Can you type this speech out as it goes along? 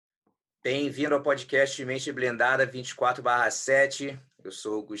Bem-vindo ao podcast Mente Blindada 24/7. Eu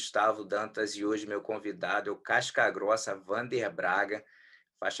sou o Gustavo Dantas e hoje meu convidado é o Casca Grossa Vander Braga,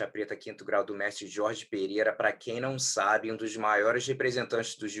 faixa preta quinto grau do mestre Jorge Pereira. Para quem não sabe, um dos maiores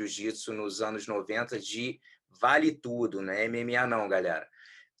representantes do jiu-jitsu nos anos 90 de Vale Tudo, não é MMA não, galera.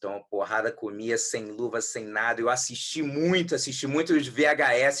 Então, porrada comia, sem luva, sem nada. Eu assisti muitos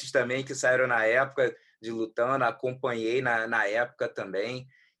VHS também que saíram na época de lutando, acompanhei na época também.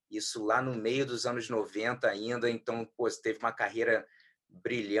 Isso lá no meio dos anos 90 ainda. Então, pô, você teve uma carreira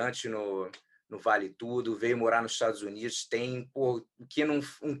brilhante no Vale Tudo, veio morar nos Estados Unidos. Tem, pô, o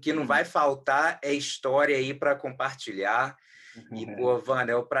que não vai faltar é história aí para compartilhar. E, pô,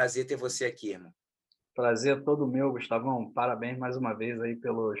 Vanda, é um prazer ter você aqui, irmão. Prazer todo meu, Gustavão. Parabéns mais uma vez aí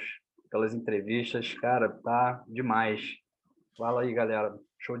pelas entrevistas. Cara, tá demais. Fala aí, galera.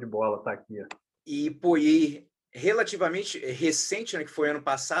 Show de bola, tá aqui. E, pô, relativamente recente, né, que foi ano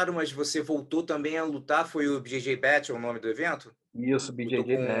passado, mas você voltou também a lutar, foi o BJJ Battle, o nome do evento? Isso, Lutou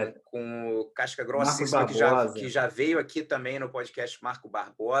BJJ Bet. com o Casca Grossa, Marcos esse que Barbosa. já veio aqui também no podcast Marco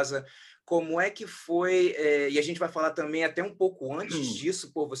Barbosa. Como é que foi? E a gente vai falar também até um pouco antes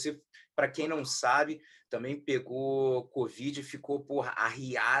disso, pô, você, para quem não sabe, também pegou Covid, ficou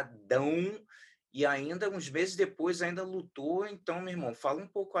arriadão e ainda uns meses depois ainda lutou. Então, meu irmão, fala um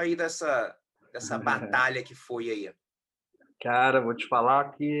pouco aí dessa batalha que foi aí. Cara, vou te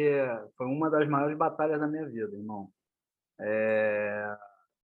falar que foi uma das maiores batalhas da minha vida, irmão.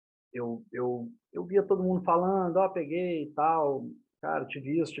 Eu via todo mundo falando, ó, peguei e tal. Cara,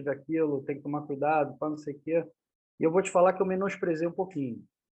 tive isso, tive aquilo, tem que tomar cuidado, para não sei o quê. E eu vou te falar que eu menosprezei um pouquinho.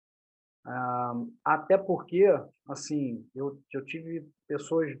 Até porque, assim, eu tive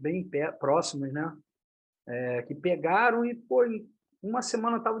pessoas bem próximas, né, que pegaram e, pô, em uma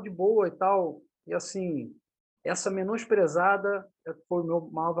semana estava de boa e tal. E, assim, essa menosprezada foi o meu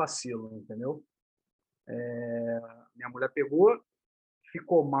maior vacilo, entendeu? Minha mulher pegou,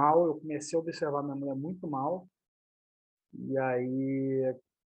 ficou mal, eu comecei a observar minha mulher muito mal. E aí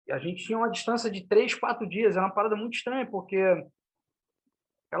a gente tinha uma distância de 3, 4 dias, era uma parada muito estranha, porque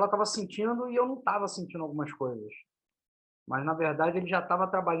ela estava sentindo e eu não estava sentindo algumas coisas. Mas, na verdade, ele já estava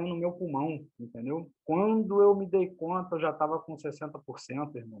trabalhando no meu pulmão, entendeu? Quando eu me dei conta, eu já estava com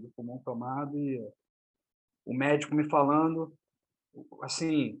 60%, irmão, do pulmão tomado, e o médico me falando,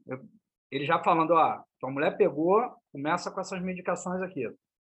 assim, ele já falando, ó, tua mulher pegou, começa com essas medicações aqui.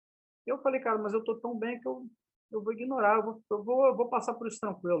 Eu falei, cara, mas eu tô tão bem que eu vou ignorar, eu vou passar por isso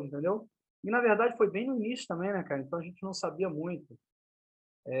tranquilo, entendeu? E, na verdade, foi bem no início também, né, cara? Então, a gente não sabia muito.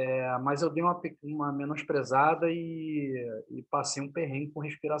 Mas eu dei uma menosprezada e passei um perrengue com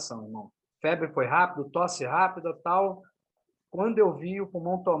respiração, irmão. Febre foi rápido, tosse rápida, tal. Quando eu vi o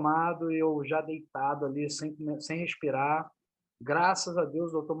pulmão tomado, eu já deitado ali, sem respirar. Graças a Deus,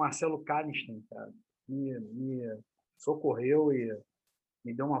 o doutor Marcelo Kallenstein, cara, me socorreu e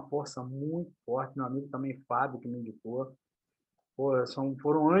me deu uma força muito forte. Meu amigo também, Fábio, que me indicou. Pô,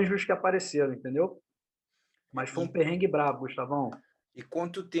 foram anjos que apareceram, entendeu? Mas foi um E, perrengue brabo, Gustavão. e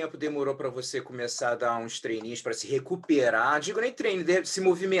quanto tempo demorou para você começar a dar uns treininhos para se recuperar? Digo nem treino, se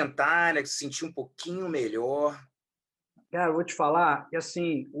movimentar, né, se sentir um pouquinho melhor. Cara, eu vou te falar que,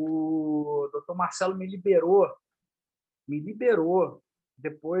 assim, o doutor Marcelo me liberou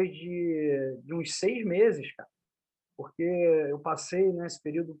depois de uns 6 meses, cara, porque eu passei nesse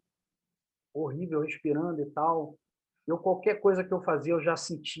período horrível respirando e tal. Qualquer coisa que eu fazia, eu já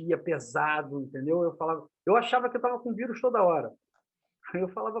sentia pesado, entendeu? Eu achava que eu estava com vírus toda hora. Eu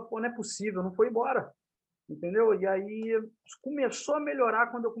falava, pô, não é possível, não foi embora, entendeu? E aí começou a melhorar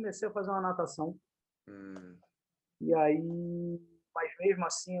quando eu comecei a fazer uma natação. Hum. E aí, mas mesmo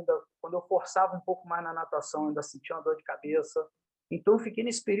assim, quando eu forçava um pouco mais na natação, ainda sentia uma dor de cabeça. Então, eu fiquei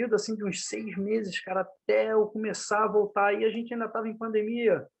nesse período assim de uns 6 meses, cara, até eu começar a voltar. E a gente ainda estava em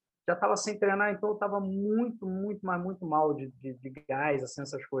pandemia, já estava sem treinar, então eu estava muito, muito, mas muito mal de gás, assim,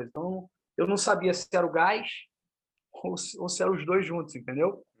 essas coisas. Então, eu não sabia se era o gás ou se eram os dois juntos,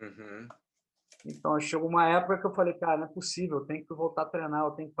 entendeu? Uhum. Então, chegou uma época que eu falei, cara, não é possível, eu tenho que voltar a treinar,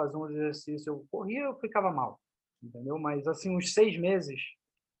 eu tenho que fazer um exercício. Eu corria, eu ficava mal, entendeu? Mas, assim, uns 6 meses.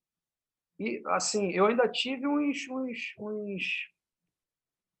 E, assim, eu ainda tive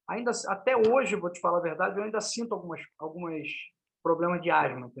ainda, até hoje, vou te falar a verdade, eu ainda sinto algumas problemas de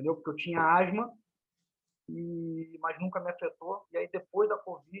asma, entendeu? Porque eu tinha asma, mas nunca me afetou. E aí, depois da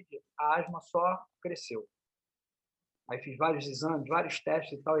Covid, a asma só cresceu. Aí fiz vários exames, vários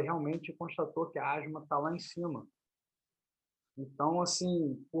testes e tal, e realmente constatou que a asma está lá em cima. Então,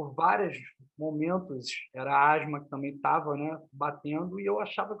 assim, por vários momentos, era a asma que também estava, né, batendo, e eu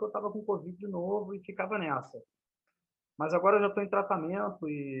achava que eu estava com Covid de novo e ficava nessa. Mas agora eu já estou em tratamento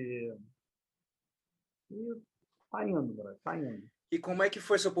e tá indo, brother, tá indo. E como é que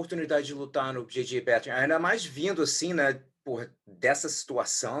foi essa oportunidade de lutar no JJ Petra? Ainda mais vindo assim, né, dessa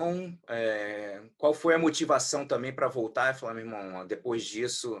situação, qual foi a motivação também para voltar e falar: "Meu irmão, depois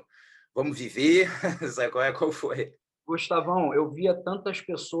disso, vamos viver"? Sabe qual foi? Gustavão, eu via tantas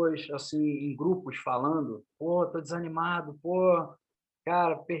pessoas assim em grupos falando, pô, tô desanimado, pô,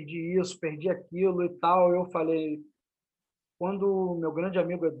 cara, perdi isso, perdi aquilo e tal. Eu falei, quando o meu grande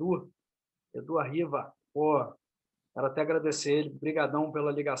amigo Edu Arriva, pô, quero até agradecer ele, brigadão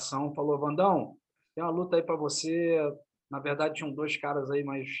pela ligação, falou, Vandão, tem uma luta aí para você. Na verdade, tinham dois caras aí,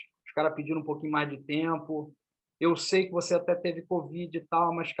 mas os caras pediram um pouquinho mais de tempo. Eu sei que você até teve Covid e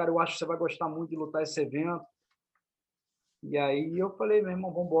tal, mas, cara, eu acho que você vai gostar muito de lutar esse evento. E aí eu falei, meu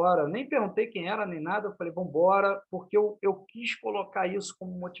irmão, vamos embora. Nem perguntei quem era, nem nada. Eu falei, vamos embora, porque eu quis colocar isso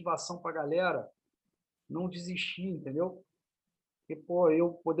como motivação para a galera não desistir, entendeu? E, pô,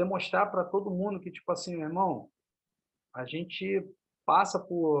 eu poder mostrar para todo mundo que, tipo assim, meu irmão, a gente passa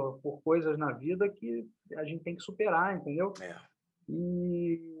por coisas na vida que a gente tem que superar, entendeu? É,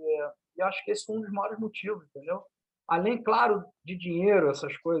 E, e acho que esse foi um dos maiores motivos, entendeu? Além, claro, de dinheiro,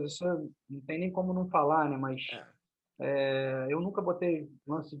 essas coisas, isso não tem nem como não falar, né? Mas é. eu nunca botei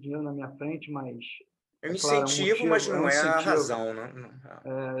lance de dinheiro na minha frente, mas É um é claro, é um incentivo, mas motivo, é não um é a incentivo. razão,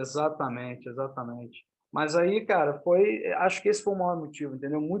 né? Exatamente, exatamente. Mas aí, cara, acho que esse foi o maior motivo,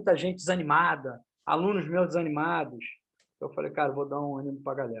 entendeu? Muita gente desanimada, alunos meus desanimados. Eu falei, cara, vou dar um ânimo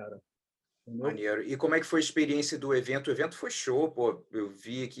pra galera, entendeu? Maneiro. E como é que foi a experiência do evento? O evento foi show, pô. Eu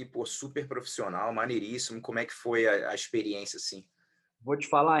vi aqui, pô, super profissional, maneiríssimo. Como é que foi a experiência, assim? Vou te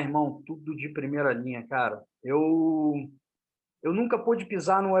falar, irmão, tudo de primeira linha, cara. Eu nunca pude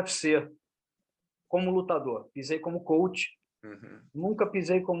pisar no UFC como lutador. Pisei como coach, Uhum. nunca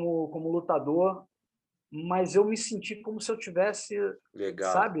pisei como lutador, mas eu me senti como se eu tivesse,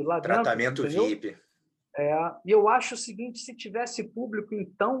 Legal. sabe, lá dentro, Tratamento entendeu? VIP. E eu acho o seguinte, se tivesse público,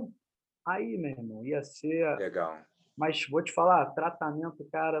 então, aí, meu irmão, ia ser... Legal. Mas vou te falar, tratamento,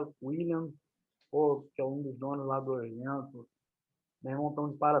 cara, William, pô, que é um dos donos lá do evento, meu irmão, estão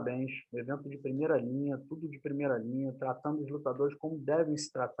de parabéns. Evento de primeira linha, tudo de primeira linha, tratando os lutadores como devem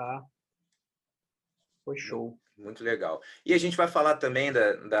se tratar. Foi Mu- show. Muito legal. E a gente vai falar também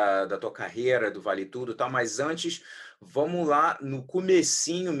da tua carreira, do Vale Tudo e tal, mas antes, vamos lá no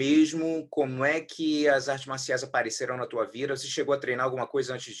comecinho mesmo, como é que as artes marciais apareceram na tua vida? Você chegou a treinar alguma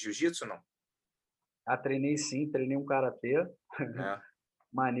coisa antes de jiu-jitsu, não? Ah, treinei sim, treinei um karatê, Né?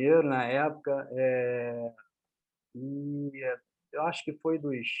 maneiro na época. E eu acho que foi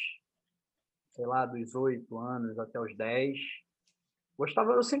sei lá, dos 8 anos até os 10.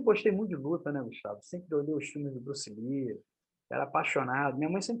 Eu sempre gostei muito de luta, né, Gustavo? Sempre olhei os filmes do Bruce Lee, era apaixonado. Minha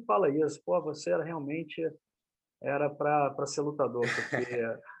mãe sempre fala isso, pô, você realmente era para ser lutador,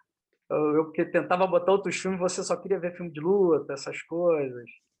 porque porque tentava botar outros filmes, você só queria ver filme de luta, essas coisas.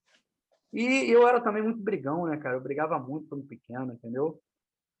 E eu era também muito brigão, né, cara? Eu brigava muito quando pequeno, entendeu?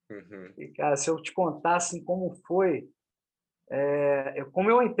 Uhum. E, cara, se eu te contasse assim, como foi, como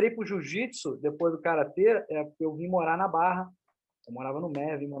eu entrei pro jiu-jitsu depois do karatê, eu vim morar na Barra. Eu morava no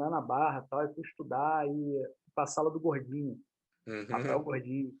México, vim morar na Barra, tal, e fui estudar e para a sala do Gordinho, Rafael Uhum.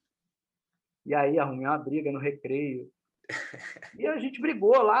 Gordinho. E aí arrumei uma briga no recreio. E a gente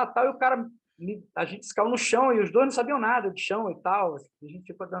brigou lá, tal, e o cara, a gente se caiu no chão e os dois não sabiam nada de chão e tal. A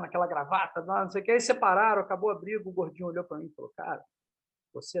gente ficou dando aquela gravata, não sei o que, aí separaram, acabou a briga, o Gordinho olhou para mim e falou, cara,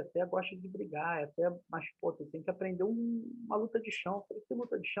 você até gosta de brigar, mas pô, tu tem que aprender uma luta de chão. Eu falei, que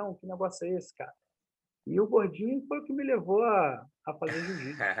luta de chão? Que negócio é esse, cara? E o Gordinho foi o que me levou a fazer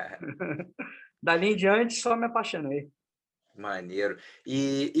jiu-jitsu. Dali em diante, só me apaixonei. Maneiro.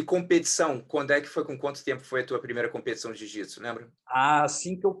 E competição? Quando é que foi? Com quanto tempo foi a tua primeira competição de jiu-jitsu, lembra?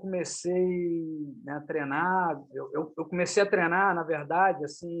 Assim que eu comecei, né, a treinar, eu comecei a treinar, na verdade,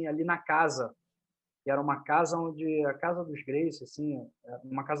 assim, ali na casa, que era uma casa onde, a casa dos Gracie, assim,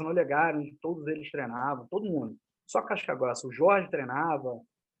 uma casa no Olegário, onde todos eles treinavam, todo mundo. Só casca grossa. O Jorge treinava,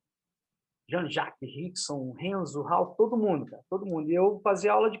 Jean-Jacques, Rickson, Renzo, Ralph, todo mundo, cara, todo mundo. E eu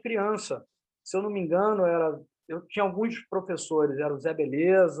fazia aula de criança. Se eu não me engano, eu tinha alguns professores, era o Zé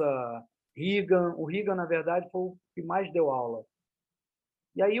Beleza, Rigan. O Rigan, na verdade, foi o que mais deu aula.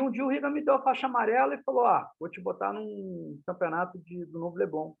 E aí um dia o Rigan me deu a faixa amarela e falou, vou te botar num campeonato do Novo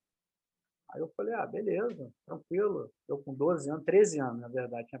Leblon. Aí eu falei, beleza, tranquilo. Eu com 12 anos, 13 anos, na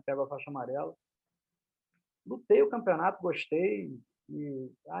verdade, tinha pego a faixa amarela. Lutei o campeonato, gostei.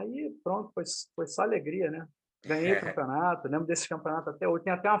 E aí, pronto, foi só alegria, né? Ganhei o campeonato, lembro desse campeonato até hoje.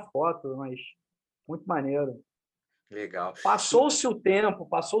 Tem até uma foto, mas muito maneiro. Legal. E Passou-se o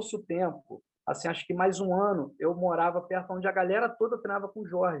tempo, assim, acho que mais um ano, eu morava perto onde a galera toda treinava com o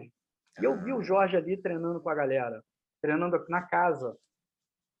Jorge. E eu vi o Ah, Jorge ali treinando com a galera, treinando na casa.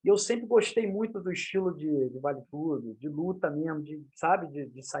 E eu sempre gostei muito do estilo de vale tudo, de luta mesmo, sabe,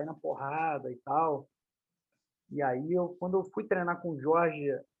 de sair na porrada e tal. E aí, quando eu fui treinar com o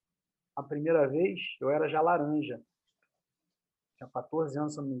Jorge a primeira vez, eu era já laranja. Tinha 14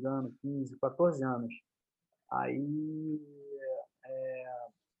 anos, se não me engano, 15, 14 anos. Aí,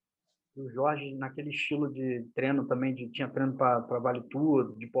 o Jorge, naquele estilo de treino também, tinha treino para vale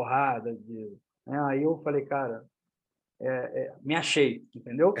tudo, de porrada. Né? Aí eu falei, cara, me achei,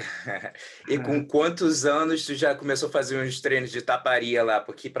 entendeu? E com quantos anos tu já começou a fazer uns treinos de taparia lá?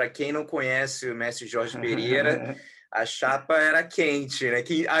 Porque para quem não conhece o mestre Jorge Pereira, a chapa era quente, né?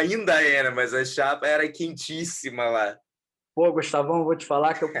 Que ainda era, mas a chapa era quentíssima lá. Pô, Gustavão, vou te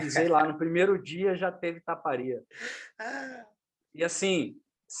falar que eu pisei lá no primeiro dia, já teve taparia. Ah, E assim,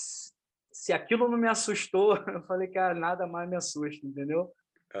 se aquilo não me assustou, eu falei, cara, nada mais me assusta, entendeu?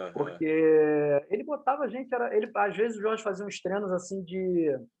 aham. Porque ele botava a gente, às vezes o Jorge fazia uns treinos assim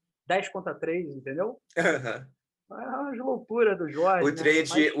de 10 contra 3, entendeu? Aham. Era uma loucura do O Jorge, né? trem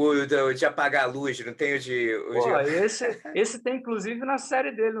Mas, de apagar a luz, não tem pô, esse tem inclusive na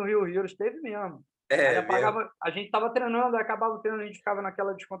série dele no Rio Heroes, teve mesmo. Aí ele É mesmo? apagava, a gente tava treinando, aí acabava o treino, a gente ficava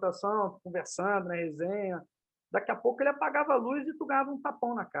naquela descontração, conversando, na resenha. Daqui a pouco ele apagava a luz e tu ganhava um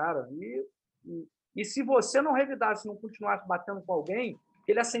tapão na cara. E se você não revidasse, não continuasse batendo com alguém,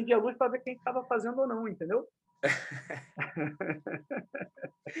 ele acendia a luz para ver quem estava fazendo ou não, entendeu?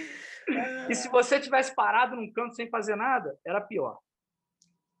 E se Ah, você tivesse parado num canto sem fazer nada, era pior.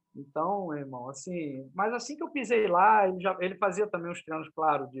 Então, irmão, assim, mas assim que eu pisei lá, ele fazia também os treinos,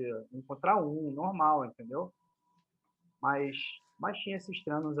 claro, de encontrar um, normal, entendeu? Mas, mas tinha esses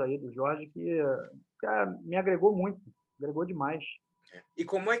treinos aí do Jorge que, cara, me agregou muito, agregou demais. e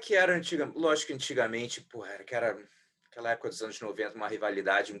como é que era antigamente? Lógico que antigamente, porra, era aquela época dos anos 90, uma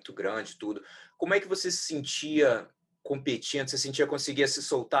rivalidade muito grande, tudo. Como é que você se sentia competindo? Você sentia conseguia se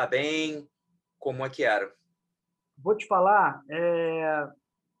soltar bem? Como é que era? Vou te falar,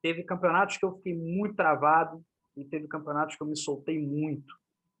 teve campeonatos que eu fiquei muito travado e teve campeonatos que eu me soltei muito.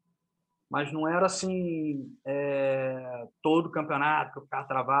 Mas não era assim, todo campeonato que eu ficava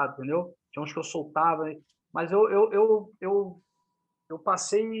travado, entendeu? Tinha uns que eu soltava, mas eu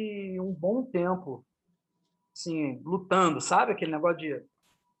passei um bom tempo, assim, lutando, sabe? Aquele negócio de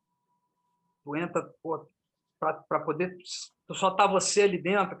tu entra para poder só tá você ali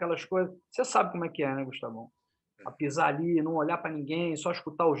dentro, aquelas coisas. Você sabe como é que é, né, Gustavão? A pisar ali, não olhar para ninguém, só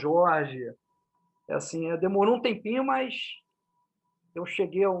escutar o Jorge. É assim, demorou um tempinho, mas eu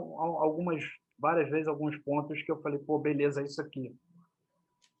cheguei a algumas várias vezes alguns pontos que eu falei, pô, beleza, é isso aqui.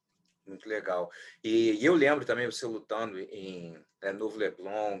 Muito legal. E eu lembro também você lutando em Novo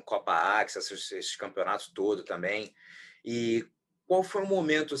Leblon, Copa Axe, esses campeonatos todos também. E qual foi o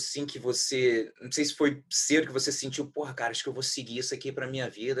momento assim que você, não sei se foi cedo que você sentiu, porra, cara, acho que eu vou seguir isso aqui para minha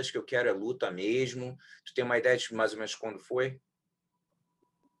vida, acho que eu quero é luta mesmo. Tu tem uma ideia de mais ou menos quando foi?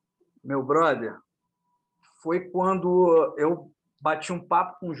 Meu brother, foi quando eu bati um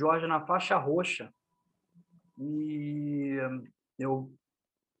papo com o Jorge na faixa roxa e eu,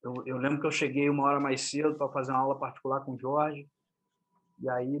 eu lembro que eu cheguei uma hora mais cedo para fazer uma aula particular com o Jorge. E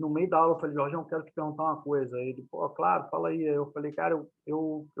aí, no meio da aula, eu falei, Jorge, eu quero te perguntar uma coisa. Aí ele, pô, claro, fala aí. Aí eu falei, cara,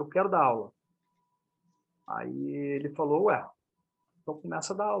 eu quero dar aula. Aí ele falou, ué, então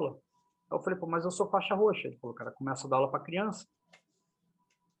começa a dar aula. Aí eu falei, pô, mas eu sou faixa roxa. Ele falou, cara, começa a dar aula para criança.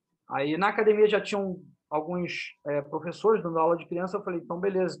 Aí na academia já tinham alguns professores dando aula de criança. Eu falei, então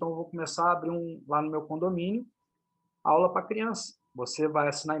beleza, então eu vou começar a abrir lá no meu condomínio, aula para criança. Você vai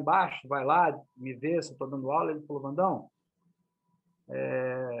assinar embaixo, vai lá, me vê se eu estou dando aula. Ele falou, Vandão,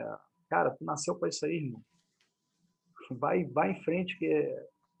 cara, tu nasceu para isso aí, irmão. Vai em frente, que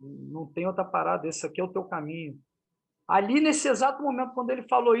não tem outra parada, esse aqui é o teu caminho. Ali, nesse exato momento, quando ele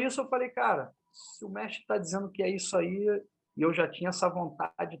falou isso, eu falei, cara, se o mestre está dizendo que é isso aí, e eu já tinha essa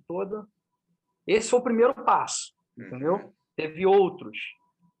vontade toda, esse foi o primeiro passo, Uhum. entendeu? Teve outros.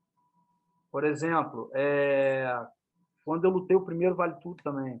 Por exemplo, quando eu lutei o primeiro Vale Tudo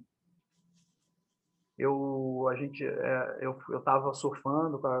também, eu estava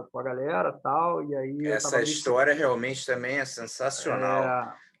surfando com a galera tal, e aí eu estava Essa meio história realmente também é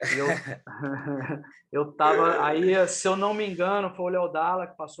sensacional. e eu eu tava aí, se eu não me engano, foi o Léo Dalla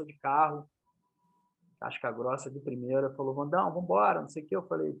que passou de carro, casca grossa de primeira, falou, Vandão, vamos embora, não sei o que. Eu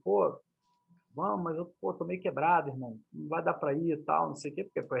falei, pô, vamos, mas eu tô meio quebrado, irmão, não vai dar para ir e tal, não sei o quê,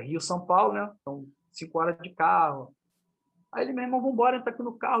 porque é Rio, São Paulo, né? Então, 5 horas de carro. Aí ele, meu irmão, vamos embora, ele tá aqui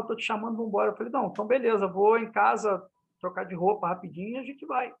no carro, tô te chamando, vamos embora. Eu falei, não, então beleza, vou em casa trocar de roupa rapidinho e a gente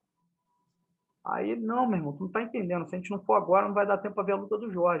vai. Aí, não, meu irmão, tu não tá entendendo. Se a gente não for agora, não vai dar tempo para ver a luta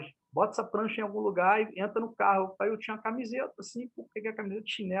do Jorge. Bota essa prancha em algum lugar e entra no carro. Aí eu tinha a camiseta, assim, peguei a camiseta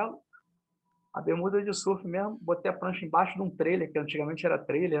de chinelo, a bermuda de surf mesmo, botei a prancha embaixo de um trailer, que antigamente era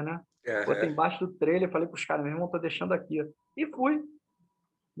trailer, né? Botei Aham. embaixo do trailer, falei pros caras, meu irmão, tô deixando aqui. E fui.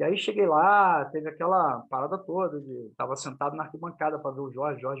 E aí cheguei lá, teve aquela parada toda, tava sentado na arquibancada para ver o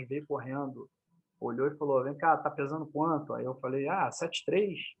Jorge veio correndo, olhou e falou, vem cá, tá pesando quanto? Aí eu falei,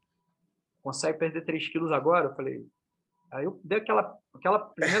 7,3, consegue perder 3 quilos agora? Eu falei, aí eu dei aquela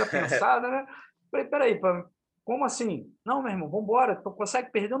primeira pensada, né? Falei, peraí, como assim? Não, meu irmão, vambora, tu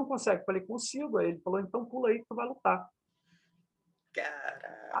consegue perder ou não consegue? Eu falei, consigo. Aí ele falou, então pula aí que tu vai lutar.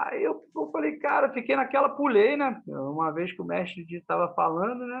 Caraca. Aí eu falei, cara, fiquei naquela, pulei, né? Uma vez que o mestre estava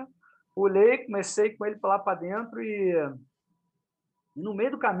falando, né? Pulei, comecei com ele para lá para dentro e no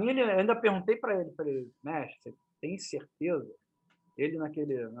meio do caminho eu ainda perguntei para ele, falei, mestre, você tem certeza? Ele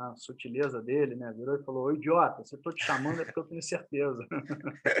na sutileza dele, né? Virou e falou, ô idiota, se eu estou te chamando é porque eu tenho certeza.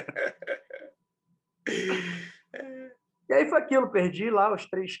 E aí foi aquilo, perdi lá os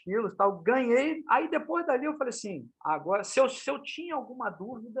 3 quilos, tal, ganhei. Aí depois dali eu falei assim, agora, se eu tinha alguma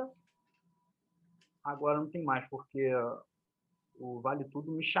dúvida, agora não tem mais, porque o Vale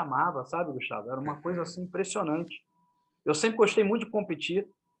Tudo me chamava, sabe, Gustavo? Era uma coisa assim impressionante. Eu sempre gostei muito de competir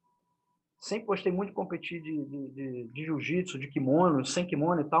de jiu-jitsu, de kimono, sem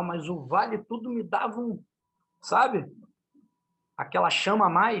kimono e tal, mas o Vale Tudo me dava sabe, aquela chama a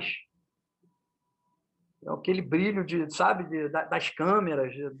mais, aquele brilho sabe, das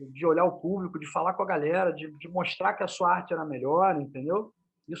câmeras, de olhar o público, de falar com a galera, de mostrar que a sua arte era melhor, entendeu?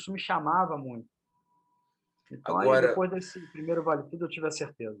 Isso me chamava muito. Então, aí, Agora, depois desse primeiro Vale Tudo, eu tive a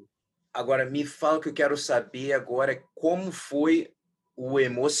certeza. agora me fala o que eu quero saber agora é como foi o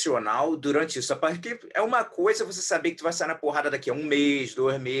emocional durante isso. Porque é uma coisa você saber que tu vai sair na porrada daqui a 1 mês,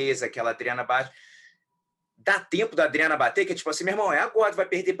 2 meses, aquela Adriana bate. Dá tempo da Adriana bater, que é tipo assim, meu irmão, é agora, tu vai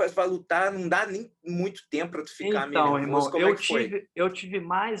perder, vai lutar, não dá nem muito tempo para tu ficar meio Então, nervoso. irmão, Como é que foi? eu tive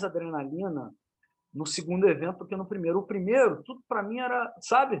mais adrenalina no segundo evento do que no primeiro. O primeiro, tudo para mim era,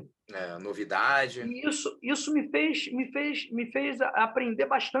 sabe? É, novidade. E isso me fez aprender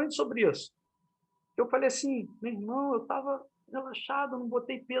bastante sobre isso. Eu falei assim, meu irmão, eu estava relaxado, não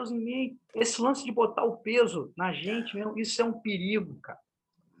botei peso em mim. Esse lance de botar o peso na gente, meu, isso é um perigo, cara.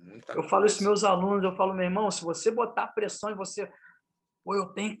 Muita Eu falo isso para coisa. meus alunos, eu falo, meu irmão, se você botar pressão em você, pô, eu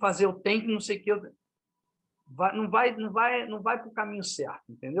tenho que fazer, eu tenho que não sei o que, não vai para o caminho certo,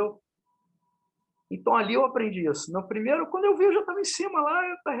 entendeu? Então, ali eu aprendi isso. No primeiro, quando eu vi, eu já estava em cima lá,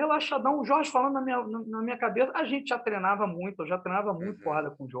 eu estava relaxadão, o Jorge falando na minha cabeça. A gente já treinava muito, eu já treinava muito Uhum. porrada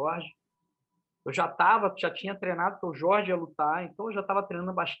com o Jorge. Eu já tinha treinado, porque o Jorge ia lutar, então eu já estava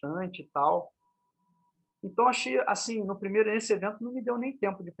treinando bastante e tal. Então, achei, assim, nesse evento, não me deu nem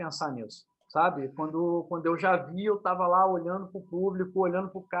tempo de pensar nisso, sabe? Quando eu já vi, eu estava lá olhando para o público, olhando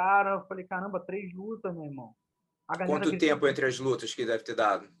para o cara, eu falei, caramba, 3 lutas, meu irmão. A galera Quanto gritando, tempo entre as lutas que deve ter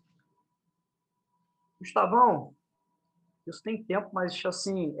dado? Gustavão, isso tem tempo, mas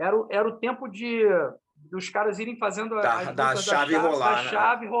assim, era o tempo dos caras irem fazendo as Da lutas chave da rolar, né?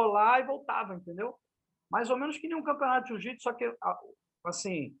 chave, rolar e voltava, entendeu? Mais ou menos que nem um campeonato de jiu-jitsu, só que,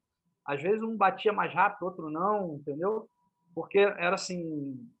 assim, às vezes um batia mais rápido, outro não, entendeu? Porque era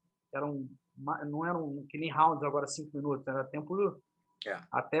assim, não eram que nem rounds agora 5 minutos, era tempo É.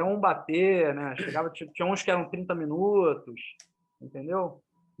 até um bater, né? Tinha uns que eram 30 minutos, entendeu?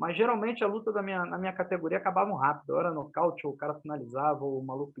 Mas geralmente a luta na minha categoria acabavam rápido, ou era nocaute, ou o cara finalizava, ou o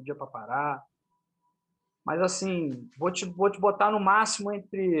maluco pedia para parar. Mas assim, vou te botar no máximo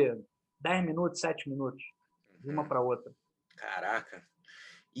entre 10 minutos, 7 minutos, de uma Uhum. para outra. Caraca.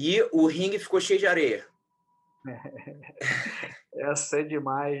 E o ringue ficou cheio de areia. Essa é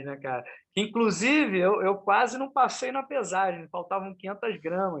demais, né, cara? Inclusive, eu quase não passei na pesagem, faltavam 500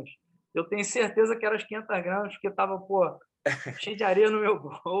 gramas. Eu tenho certeza que eram as 500 gramas, porque estava, pô, cheio de areia no meu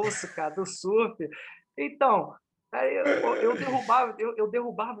bolso, cara, do surf. Então, aí eu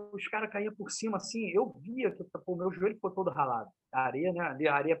derrubava, os caras caíam por cima, assim, eu via que o meu joelho ficou todo ralado. A areia, né? Ali,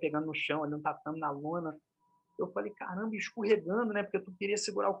 a areia pegando no chão, ali no tatame, na lona. Eu falei, caramba, escorregando, né? Porque tu queria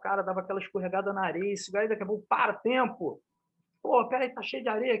segurar o cara, dava aquela escorregada na areia, esse aí daqui a pouco, para, tempo! Pô, peraí, tá cheio de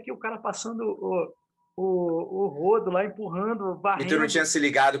areia aqui, o cara passando o rodo lá, empurrando, E tu não tinha varrendo. se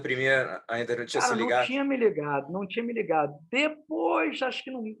ligado primeiro? Ainda não tinha se Cara, não ligado? tinha me ligado, não tinha me ligado. Depois, acho que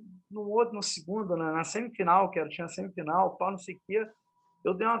no segundo, na semifinal, tinha semifinal, pau, não sei o quê,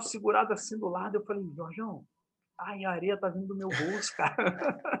 eu dei uma segurada assim do lado, eu falei, Jorjão, ai, a areia tá vindo do meu bolso, cara.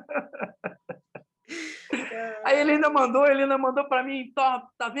 Aí ele ainda mandou para mim,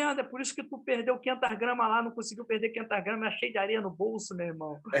 tá vendo? É por isso que tu perdeu 500 gramas lá, não conseguiu perder 500 gramas, achei de areia no bolso, meu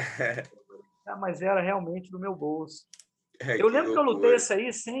irmão. mas era realmente do meu bolso. É, Eu que lembro que eu lutei loucura. esse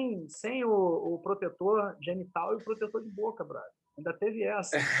aí sem o protetor genital e o protetor de boca, brother. Ainda teve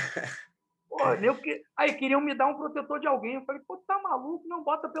essa. Pô, aí queriam me dar um protetor de alguém. Eu falei, pô, tá maluco? Não,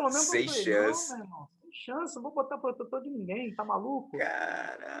 bota pelo menos. Eu Sem falei, não, chance. meu irmão, sem chance, não vou botar protetor de ninguém, tá maluco?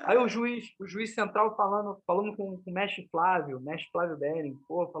 Aí o Caralho. juiz central falando com o mestre Flávio Bering,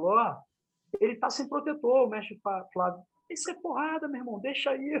 pô, falou, ó, ele tá sem protetor, o mestre Flávio. Isso é porrada, meu irmão,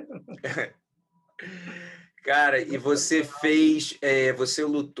 deixa aí. Cara, e você fez, você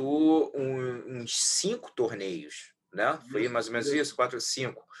lutou uns 5 torneios, né? Foi Isso, mais ou menos isso, isso. 4 ou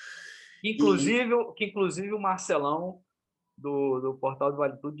 5. E Que inclusive o Marcelão do Portal do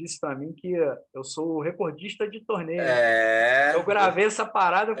Vale Tudo disse para mim que eu sou o recordista de torneio, hein? Eu gravei essa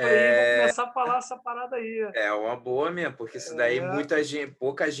parada, eu falei, vou começar a falar essa parada aí. é uma boa mesmo, porque isso daí muita gente,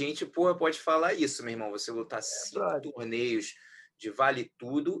 pouca gente, pô, pode falar isso, meu irmão. Você lutar 5 Brother. torneios de vale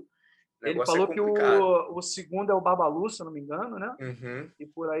tudo, o Ele negócio é falou que complicado. o segundo é o Babalu, se eu não me engano, né? Uhum. E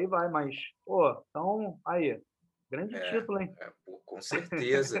por aí vai, mas, pô, então, aí, grande título, hein? Pô, com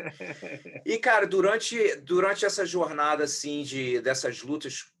certeza. E, cara, durante essa jornada, assim, dessas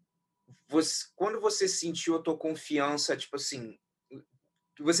lutas, quando você sentiu a tua confiança, tipo assim,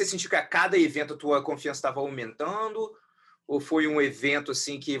 você sentiu que a cada evento a tua confiança estava aumentando? Ou foi um evento,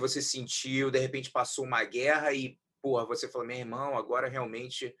 assim, que você sentiu, de repente passou uma guerra e, porra, você falou, meu irmão, agora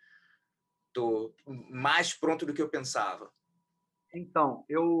realmente tô mais pronto do que eu pensava? Então,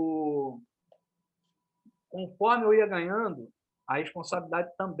 conforme eu ia ganhando, a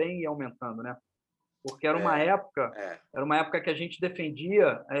responsabilidade também ia aumentando, né? Porque É, é, era uma época que a gente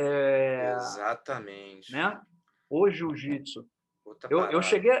defendia, exatamente. né, o jiu-jitsu. Outra Eu parada.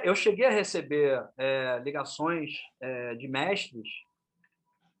 cheguei, eu cheguei a receber ligações de mestres,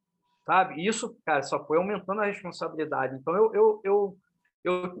 sabe? E isso, cara, só foi aumentando a responsabilidade. Então eu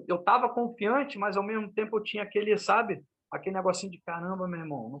estava confiante, mas ao mesmo tempo eu tinha aquele, sabe, aquele negocinho de caramba, meu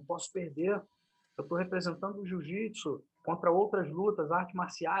irmão, não posso perder. Eu estou representando o jiu-jitsu contra outras lutas, artes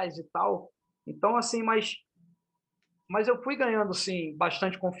marciais e tal. Então, assim, mas eu fui ganhando, sim,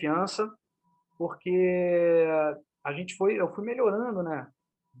 bastante confiança, porque eu fui melhorando, né?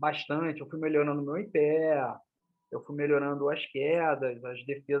 Bastante. Eu fui melhorando o meu em pé, eu fui melhorando as quedas, as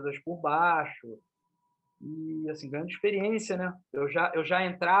defesas por baixo, e, assim, ganhando experiência, né? Eu já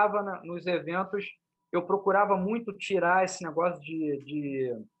entrava nos eventos, eu procurava muito tirar esse negócio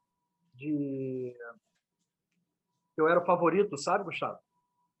de eu era o favorito, sabe, Gustavo?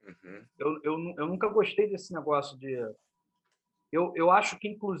 Uhum. Eu nunca gostei desse negócio de. Eu acho que,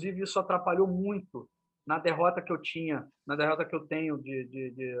 inclusive, isso atrapalhou muito na derrota que eu tinha, na derrota que eu tenho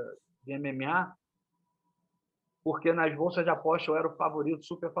de MMA, porque nas bolsas de aposta eu era o favorito,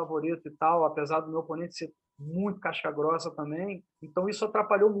 super favorito e tal, apesar do meu oponente ser muito casca-grossa também. Então, isso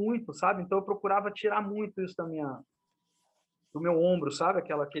atrapalhou muito, sabe? Então, eu procurava tirar muito isso do meu ombro, sabe?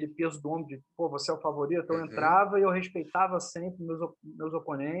 Aquele peso do ombro de, pô, você é o favorito. Eu Uhum. entrava e eu respeitava sempre meus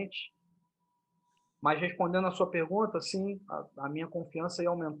oponentes. Mas respondendo a sua pergunta, sim, a minha confiança ia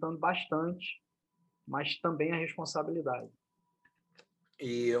aumentando bastante, mas também a responsabilidade.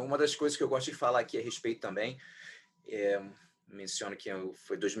 E uma das coisas que eu gosto de falar aqui a respeito também, menciono que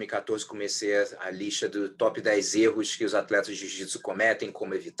foi 2014 comecei a lista do top 10 erros que os atletas de jiu-jitsu cometem,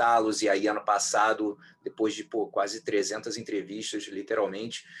 como evitá-los, e aí ano passado, depois de quase 300 entrevistas,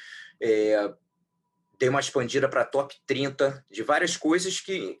 literalmente, dei uma expandida para top 30 de várias coisas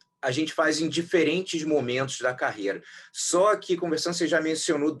que a gente faz em diferentes momentos da carreira. Só que, conversando, você já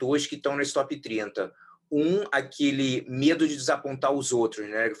mencionou 2 que estão nesse top 30. Aquele medo de desapontar os outros,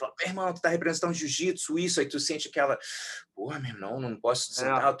 né? Ele fala, meu irmão, tu tá representando jiu-jitsu, isso, aí tu sente aquela, porra, meu irmão, não posso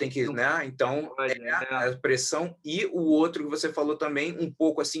desapontar, eu tenho que, Não né? Então, pode, a pressão. E o outro que você falou também, um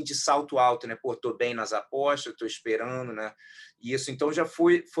pouco assim de salto alto, né? Pô, tô bem nas apostas, tô esperando, né? Isso, então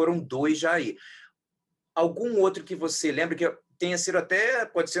foram 2 já aí. Algum outro que você lembra que tenha sido até,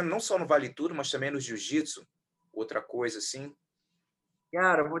 pode ser não só no Vale Tudo, mas também no Jiu-Jitsu? Outra coisa assim?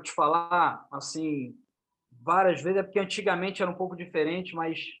 cara, eu vou te falar, assim, várias vezes, é porque antigamente era um pouco diferente,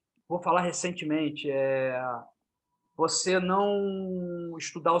 mas vou falar recentemente, você não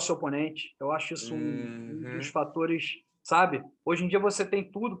estudar o seu oponente. Eu acho isso um dos Uhum, fatores, sabe? Hoje em dia você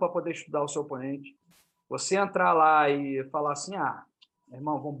tem tudo para poder estudar o seu oponente. Você entrar lá e falar assim, meu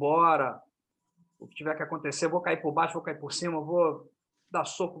irmão, vamos embora, o que tiver que acontecer, eu vou cair por baixo, vou cair por cima, vou dar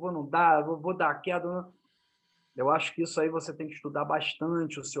soco, vou não dar, vou dar queda. Eu acho que isso aí você tem que estudar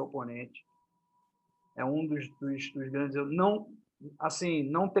bastante o seu oponente. É um dos grandes. Não, assim,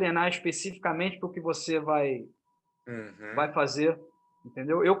 não treinar especificamente para o que você uhum, vai fazer,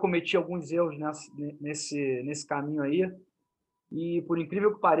 entendeu? Eu cometi alguns erros nesse caminho aí, E, por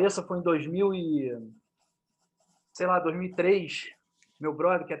incrível que pareça, foi em 2003, meu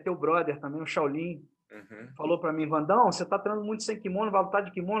brother, que é teu brother também, o Shaolin, Uhum. falou para mim, Vandão, você tá treinando muito sem kimono, vai lutar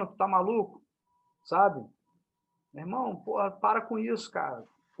de kimono, tu tá maluco? Sabe? Meu irmão, porra, para com isso, cara.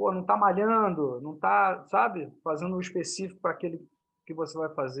 Pô, não tá malhando, não tá, sabe? Fazendo o específico para aquele que você vai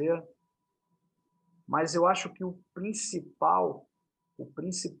fazer. Mas eu acho que o principal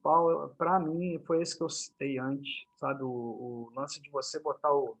para mim foi esse que eu citei antes, sabe? O lance de você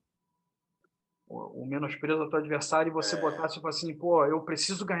botar o menosprezo do teu adversário e você botar tipo assim, pô, eu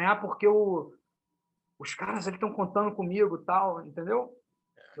preciso ganhar porque os caras ali estão contando comigo, tal, entendeu?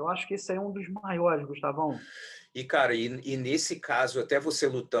 Eu acho que esse aí é um dos maiores, Gustavão. E, cara, e nesse caso, até você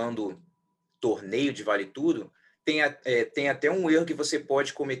lutando torneio de vale tudo, tem até um erro que você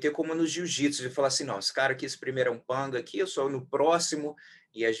pode cometer, como no jiu-jitsu, de falar assim, não, esse cara aqui, esse primeiro é um panga aqui, eu sou no próximo,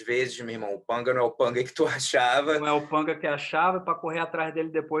 e às vezes, meu irmão, o panga não é o panga que tu achava. Não é o panga que achava, para correr atrás dele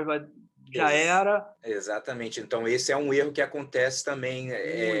depois já Ex era. Exatamente. Então, esse é um erro que acontece também,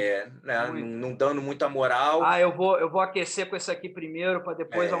 Muito, né, muito. não dando muita moral. Ah, eu vou aquecer com esse aqui primeiro para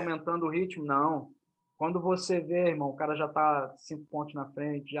depois É, aumentando o ritmo. Não. Quando você vê, irmão, o cara já está 5 pontos na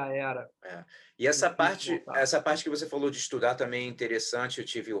frente, já era. é. E Difícil voltar. essa parte que você falou de estudar também é interessante. Eu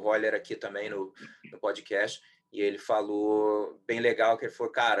tive o Roller aqui também no podcast, e ele falou bem legal, que ele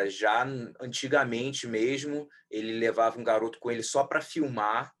falou, cara, já antigamente mesmo, ele levava um garoto com ele só para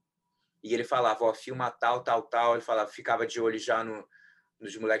filmar, e ele falava, ó, filma tal, tal, tal. Ele falava, ficava de olho já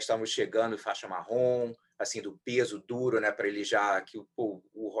nos moleques que estavam chegando, faixa marrom, assim, do peso duro, né, para ele já, que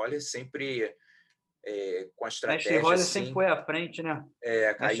o Roller sempre com a Mestre estratégia, Roller sempre assim, foi à frente, né?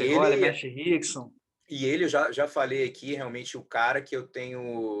 cara, Mestre Roller, Mestre Rickson. e ele eu já falei aqui, realmente, o cara que eu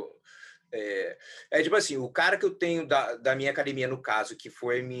tenho. Tipo assim, o cara que eu tenho da minha academia, no caso, que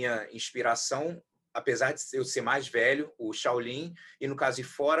foi minha inspiração, apesar de eu ser mais velho, o Shaolin, e no caso, de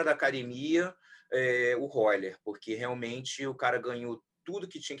fora da academia, o Roller, porque realmente o cara ganhou tudo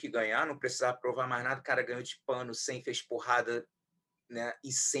que tinha que ganhar, não precisava provar mais nada, o cara ganhou de pano, sem, fez porrada, né?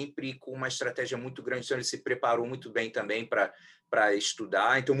 E sempre com uma estratégia muito grande, então ele se preparou muito bem também para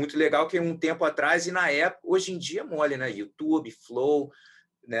estudar. Então, muito legal que um tempo atrás, e na época, hoje em dia, mole, né? YouTube, Flow,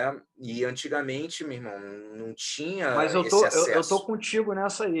 né? E antigamente, meu irmão, não Mas tinha eu esse tô, eu tô acesso. contigo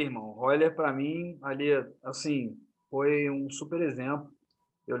nessa aí, irmão. Roller, para mim, ali, assim, foi um super exemplo.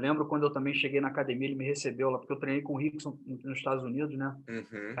 Eu lembro quando eu também cheguei na academia, ele me recebeu lá, porque eu treinei com o Rickson nos Estados Unidos, né?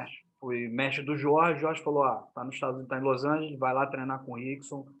 Uhum. Fui mestre do Jorge. O Jorge falou: tá nos Estados Unidos, tá em Los Angeles, vai lá treinar com o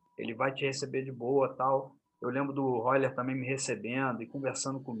Rickson, ele vai te receber de boa, tal. Eu lembro do Roller também me recebendo e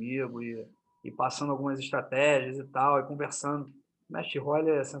conversando comigo e passando algumas estratégias e tal, e conversando. O mestre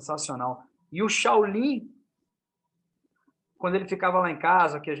Roller é sensacional. E o Shaolin, quando ele ficava lá em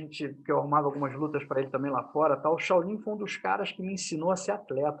casa, que eu arrumava algumas lutas para ele também lá fora, tal, o Shaolin foi um dos caras que me ensinou a ser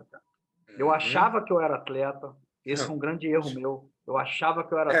atleta, cara. Eu Uhum. achava que eu era atleta, esse foi um grande erro meu. Eu achava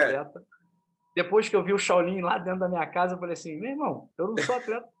que eu era É, atleta. Depois que eu vi o Shaolin lá dentro da minha casa, eu falei assim, meu irmão, eu não sou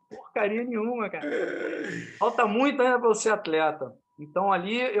atleta porcaria nenhuma, cara. Falta muito ainda para eu ser atleta. Então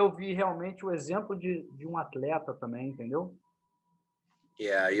ali eu vi realmente o exemplo de um atleta também, entendeu?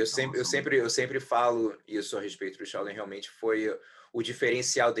 Então, assim, eu sempre falo isso a respeito do Shaolin, realmente foi o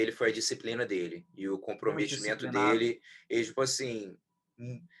diferencial dele foi a disciplina dele e o muito comprometimento disciplinado. dele. E, tipo assim,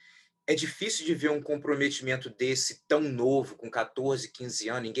 é difícil de ver um comprometimento desse tão novo, com 14, 15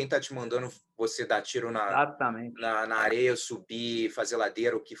 anos. Ninguém tá te mandando você dar tiro Exatamente. na areia, subir, fazer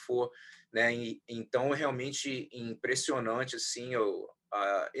ladeira, o que for, né? Então, é realmente impressionante, assim,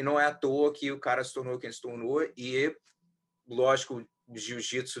 e não é à toa que o cara se tornou quem se tornou, e, lógico, o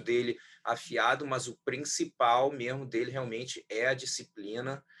jiu-jitsu dele afiado, mas o principal mesmo dele realmente é a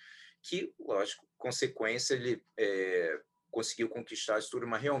disciplina, que, lógico, consequência, ele conseguiu conquistar isso tudo,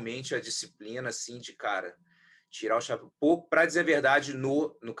 mas realmente a disciplina, assim, de cara, tirar o chapéu. Para dizer a verdade,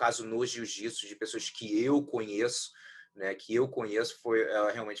 no caso, no jiu-jitsu, de pessoas que eu conheço, né,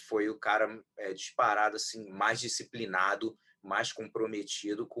 realmente foi o cara disparado, assim, mais disciplinado, mais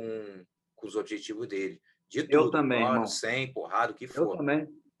comprometido com os objetivos dele. De Eu tudo, também, pano, irmão. sem, porrada, o que Eu for. também.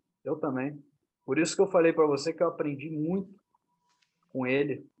 Eu também. Por isso que eu falei para você que eu aprendi muito com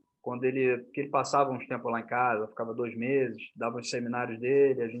ele, porque ele passava uns tempos lá em casa, ficava 2 meses, dava os seminários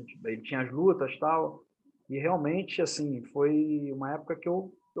dele, ele tinha as lutas, tal, e realmente, assim, foi uma época que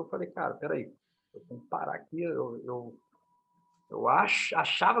eu falei, cara, peraí, eu tenho que parar aqui,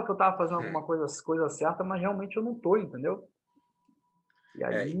 achava que eu estava fazendo alguma coisa certa, mas realmente eu não estou, entendeu? E É,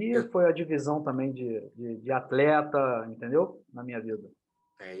 aí eu, foi a divisão também de atleta, entendeu? Na minha vida.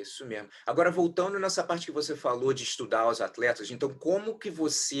 É isso mesmo. Agora, voltando nessa parte que você falou de estudar os atletas, então como que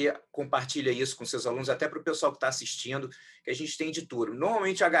você compartilha isso com seus alunos, até para o pessoal que está assistindo, que a gente tem de tudo.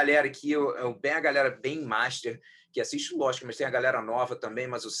 Normalmente a galera aqui, bem a galera bem master, que assiste, lógico, mas tem a galera nova também,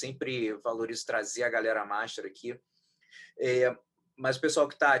 mas eu sempre valorizo trazer a galera master aqui. É, mas o pessoal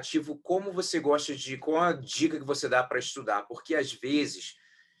que está ativo, como você gosta de, qual a dica que você dá para estudar? Porque às vezes,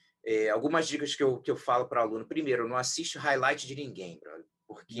 algumas dicas que eu falo para o aluno, primeiro, não assiste highlight de ninguém, brother.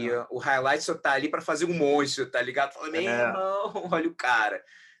 Porque Não. o highlight só tá ali para fazer um monstro, tá ligado? Fala, meu É, irmão, olha o cara.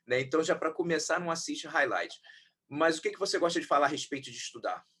 Né? Então, já para começar, não assiste highlight. Mas o que você gosta de falar a respeito de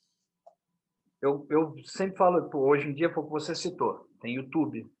estudar? eu sempre falo, pô, hoje em dia, foi o que você citou, tem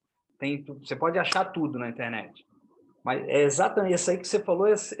YouTube, você pode achar tudo na internet. Mas é exatamente isso aí que você falou,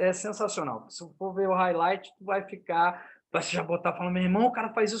 é sensacional. Se for ver o highlight, tu vai já botar falando, meu irmão, o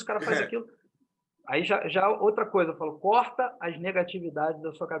cara faz isso, o cara faz aquilo. Aí já outra coisa, eu falo, corta as negatividades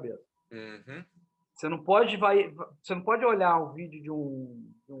da sua cabeça. Uhum. Você você não pode olhar um vídeo de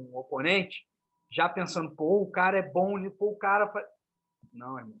um oponente já pensando, pô, o cara é bom, pô, o cara faz...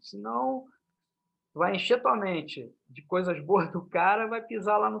 Não, irmão, senão vai encher tua mente de coisas boas do cara, vai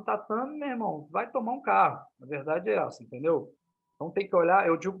pisar lá no tatame, meu irmão, vai tomar um carro. A verdade é essa, entendeu? Então tem que olhar,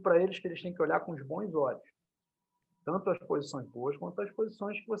 eu digo para eles que eles têm que olhar com os bons olhos, tanto as posições boas quanto as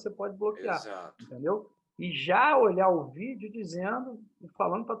posições que você pode bloquear, Exato. entendeu? E já olhar o vídeo dizendo,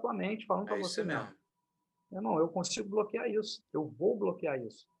 falando para tua mente, falando para É isso você mesmo. mesmo. Meu irmão, eu consigo bloquear isso, eu vou bloquear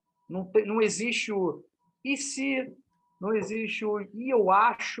isso. Não existe o e se, não existe o e eu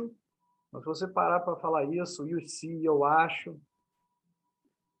acho. Mas se você parar para falar isso, e o se eu acho,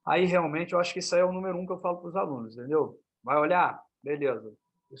 aí realmente eu acho que isso aí é o número um que eu falo para os alunos, entendeu? Vai olhar, beleza.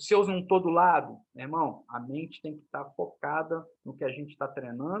 Se eu não estou do lado, meu irmão, a mente tem que estar focada no que a gente está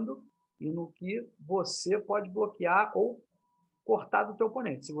treinando e no que você pode bloquear ou cortar do teu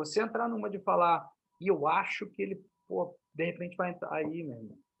oponente. Se você entrar numa de falar, e eu acho que ele, pô, de repente vai entrar aí, meu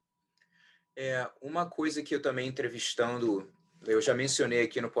irmão. Uma coisa que eu também entrevistando, eu já mencionei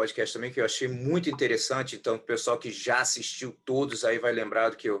aqui no podcast também, que eu achei muito interessante, então o pessoal que já assistiu todos aí vai lembrar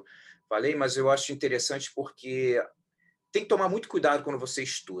do que eu falei, mas eu acho interessante porque tem que tomar muito cuidado quando você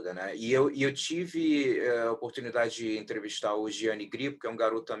estuda, né? E eu tive a oportunidade de entrevistar o Gianni Grippo, que é um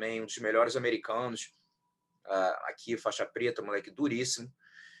garoto também, um dos melhores americanos, aqui, faixa preta, moleque duríssimo.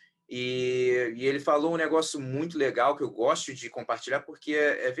 E ele falou um negócio muito legal que eu gosto de compartilhar, porque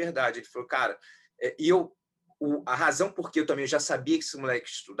é verdade. Ele falou, cara, a razão por que eu também já sabia que esse moleque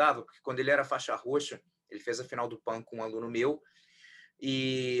estudava, porque quando ele era faixa roxa, ele fez a final do PAN com um aluno meu,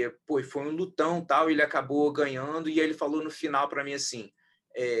 e, pô, foi um lutão, tal, e ele acabou ganhando, e ele falou no final para mim assim,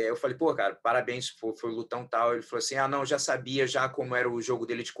 eu falei, pô, cara, parabéns, foi um lutão, tal. Ele falou assim, não, já sabia já como era o jogo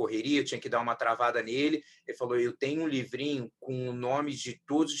dele de correria, tinha que dar uma travada nele. Ele falou, eu tenho um livrinho com nomes de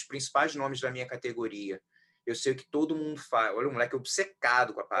todos os principais nomes da minha categoria. Eu sei o que todo mundo faz. Olha, o moleque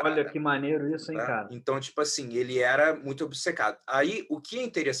obcecado com a Olha parada. que maneiro isso, hein, Tá? cara? Então, tipo assim, ele era muito obcecado. Aí, o que é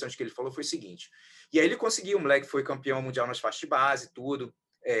interessante que ele falou foi o seguinte, e aí ele conseguiu, o moleque foi campeão mundial nas faixas de base, tudo,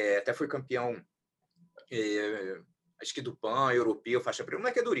 até foi campeão, acho que do PAN, europeu, faixa preta, o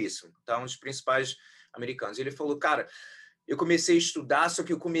moleque é duríssimo, tá? Um dos principais americanos. Ele falou, cara, eu comecei a estudar, só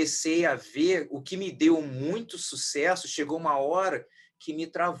que eu comecei a ver o que me deu muito sucesso, chegou uma hora que me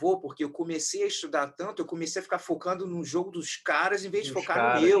travou, porque eu comecei a estudar tanto, eu comecei a ficar focando no jogo dos caras em vez de Os focar no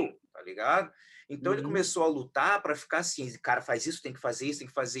caras. meu, tá ligado? Então ele Uhum. começou a lutar para ficar assim, cara, faz isso, tem que fazer isso, tem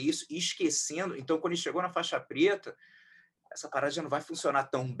que fazer isso, e esquecendo. Então quando ele chegou na faixa preta, essa parada já não vai funcionar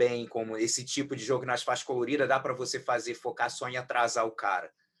tão bem como esse tipo de jogo nas faixas coloridas, dá para você fazer, focar só em atrasar o cara.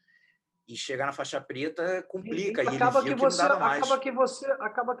 E chegar na faixa preta complica, e ele viu que não dava mais.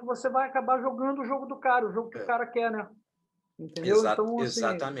 acaba que você vai acabar jogando o jogo do cara, o jogo que o cara quer, né? Entendeu? Então, assim, é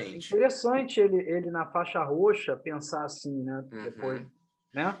Exatamente. interessante ele na faixa roxa pensar assim, né? Depois, Uhum.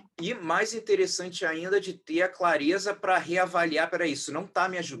 né? E mais interessante ainda de ter a clareza para reavaliar, para isso não está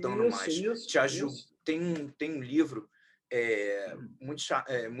me ajudando mais. Isso. Tem um livro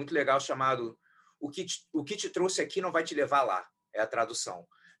muito legal chamado o que te trouxe aqui não vai te levar lá, é a tradução.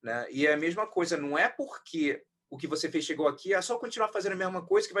 Né? E é a mesma coisa, não é porque o que você fez chegou aqui, é só continuar fazendo a mesma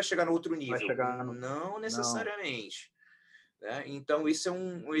coisa que vai chegar no outro Vai nível. chegar no... Não Não. necessariamente. Né? Então, isso é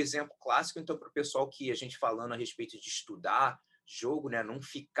um exemplo clássico então, para o pessoal que a gente falando a respeito de estudar jogo, né? Não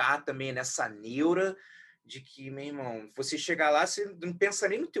ficar também nessa neura de que, meu irmão, você chegar lá, você não pensa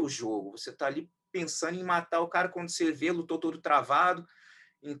nem no teu jogo, você está ali pensando em matar o cara quando você vê, lutou todo travado,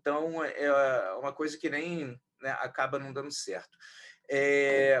 então é uma coisa que nem, né, acaba não dando certo.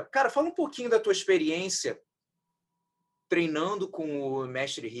 Cara, fala um pouquinho da tua experiência treinando com o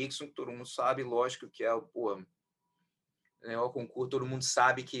mestre Rickson, que todo mundo sabe, lógico que é o né? O concurso, todo mundo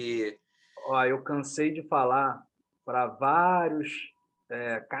sabe que... Ó, eu cansei de falar para vários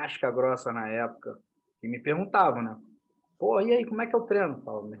casca grossa na época, que me perguntavam, né? Pô, e aí, como é que eu treino? Eu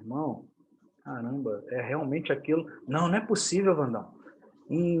falo, meu irmão, caramba, é realmente aquilo? Não, não é possível, Vandão.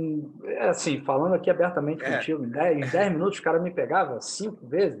 Assim, falando aqui abertamente É. contigo, em 10 minutos o cara me pegava 5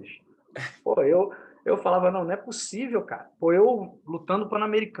 vezes. Pô, eu falava, não, não é possível, cara. Pô, eu lutando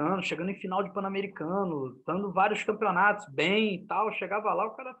Pan-Americano, chegando em final de Pan-Americano, lutando vários campeonatos bem e tal, chegava lá,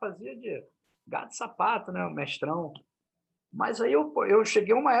 o cara fazia de gato e sapato, né, o mestrão. Mas aí eu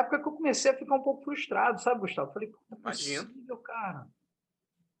cheguei a uma época que eu comecei a ficar um pouco frustrado, sabe, Gustavo? Falei, não é Imagino. possível, cara.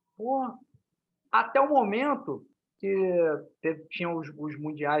 Pô, até o momento que tinha os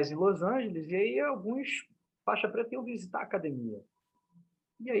mundiais em Los Angeles, e aí alguns faixa preta iam visitar a academia.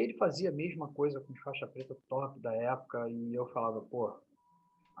 E aí ele fazia a mesma coisa com os faixa preta top da época, e eu falava, pô...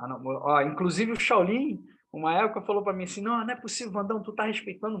 Ó, inclusive o Shaolin, uma época, falou para mim assim, não, não é possível, Vandão, tu tá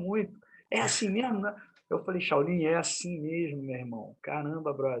respeitando muito. É assim mesmo, né? Eu falei, Shaolin, é assim mesmo, meu irmão.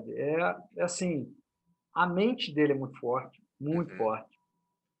 Caramba, brother. É assim, a mente dele é muito forte, muito Uhum. forte.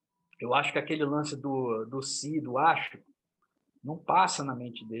 Eu acho que aquele lance do si, do acho, não passa na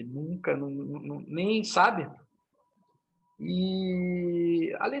mente dele, nunca, nem sabe.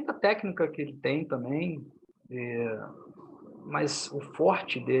 E além da técnica que ele tem também, mas o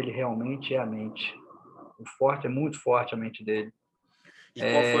forte dele realmente é a mente. O forte é muito forte a mente dele. E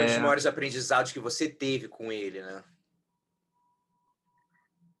qual foi um dos maiores aprendizados que você teve com ele, né?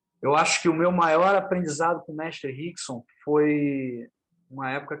 Eu acho que o meu maior aprendizado com o mestre Rickson foi uma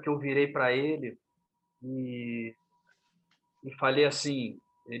época que eu virei para ele e, e falei assim,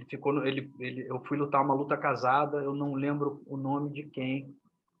 ele ficou, eu fui lutar uma luta casada, eu não lembro o nome de quem.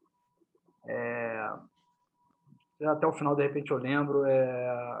 Até o final, de repente, eu lembro.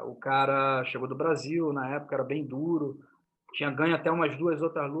 O cara chegou do Brasil, na época era bem duro, tinha ganho até umas 2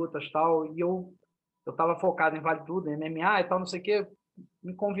 outras lutas tal, e eu estava focado em Vale Tudo, em MMA e tal, não sei o quê.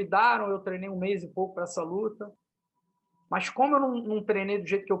 Me convidaram, eu treinei 1 mês e pouco para essa luta, mas como eu não treinei do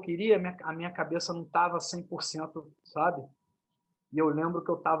jeito que eu queria, a minha cabeça não estava 100%, sabe? E eu lembro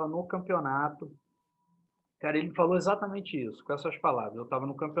que eu estava no campeonato, cara, ele falou exatamente isso, com essas palavras. Eu estava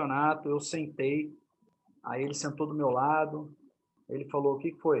no campeonato, eu sentei, aí ele sentou do meu lado, ele falou, o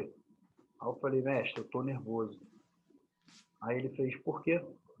que foi? Aí eu falei, mestre, eu tô nervoso. Aí ele fez, por quê?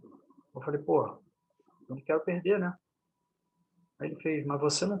 Eu falei, pô, eu não quero perder, né? Aí ele fez, mas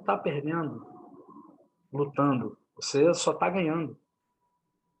você não tá perdendo, lutando, você só tá ganhando.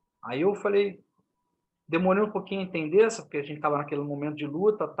 Aí eu falei, demorei um pouquinho a entender, porque a gente tava naquele momento de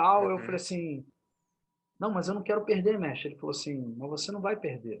luta e tal. Eu falei Uhum. assim, não, mas eu não quero perder, mestre. Ele falou assim, mas você não vai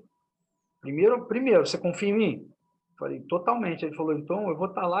perder. Primeiro, você confia em mim? Eu falei, totalmente. Ele falou, então eu vou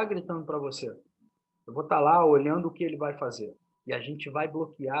estar lá gritando para você. Eu vou estar lá olhando o que ele vai fazer. E a gente vai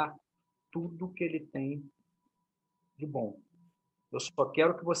bloquear tudo que ele tem de bom. Eu só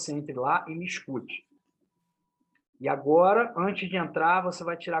quero que você entre lá e me escute. E agora, antes de entrar, você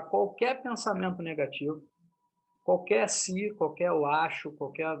vai tirar qualquer pensamento negativo, qualquer si, qualquer eu acho,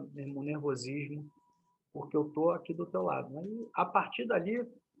 qualquer nervosismo, porque eu estou aqui do teu lado. Aí, a partir dali,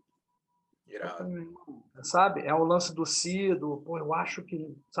 Irado. sabe, é o lance do si, pô, eu acho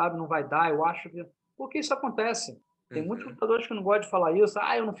que, sabe, não vai dar, eu acho que... Porque isso acontece. Tem muitos Uhum. lutadores que não gostam de falar isso.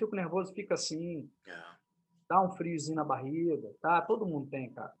 Ah, eu não fico nervoso, fica assim. É, Dá um friozinho na barriga, tá? Todo mundo tem,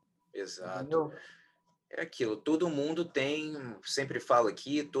 cara. exato. Entendeu? É aquilo, todo mundo tem, sempre falo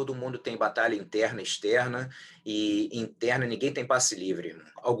aqui, todo mundo tem batalha interna e externa, e interna ninguém tem passe livre.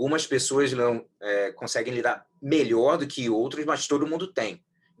 Algumas pessoas não conseguem lidar melhor do que outros, mas todo mundo tem.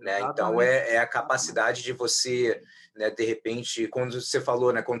 Né? Então, Exatamente. é a capacidade de você, né, de repente, quando você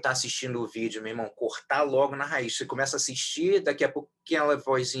falou, né, quando está assistindo o vídeo, meu irmão, cortar logo na raiz. Você começa a assistir, daqui a pouco aquela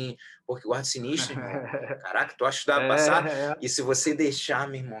vozinha, porque guarda sinistro, irmão. Caraca, tu acha que dá pra passar? E se você deixar,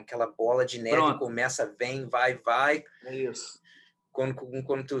 meu irmão, aquela bola de neve Pronto. começa, vem, vai. É isso.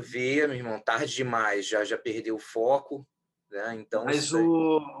 Quando tu vê, meu irmão, tarde demais, já perdeu o foco, né? Então, Mas isso aí.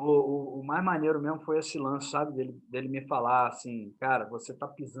 o mais maneiro mesmo foi esse lance, sabe? Dele me falar assim, cara, você tá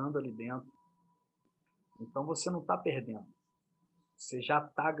pisando ali dentro, então você não tá perdendo, você já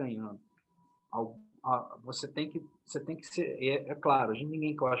tá ganhando. Você tem que ser, é claro,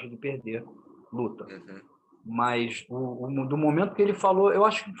 ninguém gosta de perder luta, Uhum, mas do momento que ele falou, eu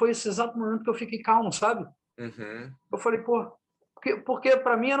acho que foi esse exato momento que eu fiquei calmo, sabe? uhum, Eu falei, pô, porque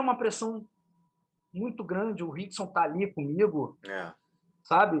para mim era uma pressão muito grande, o Rickson tá ali comigo, é,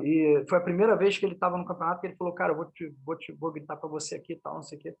 sabe? E foi a primeira vez que ele estava no campeonato que ele falou, cara, eu vou gritar para você aqui e tal, não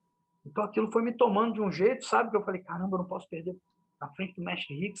sei o quê. Então aquilo foi me tomando de um jeito, sabe? Que eu falei, caramba, eu não posso perder na frente do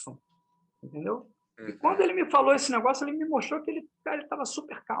mestre Rickson, entendeu? E quando ele me falou esse negócio, ele me mostrou que ele estava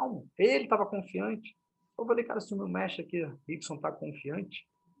super calmo. Ele estava confiante. Eu falei, cara, se o meu mestre aqui, Rickson, está confiante,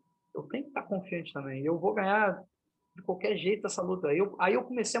 eu tenho que estar confiante também. Eu vou ganhar de qualquer jeito essa luta. Aí eu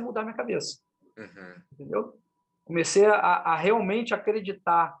comecei a mudar minha cabeça. Entendeu? Comecei a realmente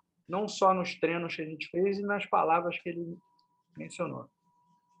acreditar, não só nos treinos que a gente fez e nas palavras que ele mencionou.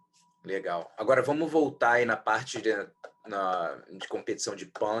 Legal. Agora vamos voltar aí na parte de competição de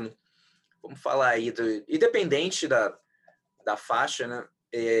pano. Vamos falar aí independente da faixa, né?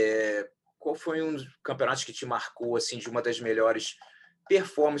 Qual foi um dos campeonatos que te marcou, assim, de uma das melhores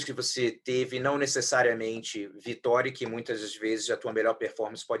performances que você teve, não necessariamente vitória, que muitas das vezes a tua melhor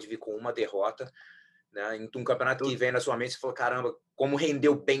performance pode vir com uma derrota, né? Em um campeonato que vem na sua mente, você falou, caramba, como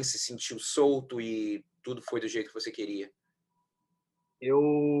rendeu bem, se sentiu solto e tudo foi do jeito que você queria.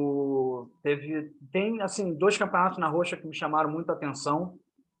 Tem assim 2 campeonatos na roxa que me chamaram muita atenção,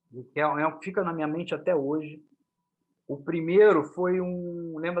 que fica na minha mente até hoje. O primeiro foi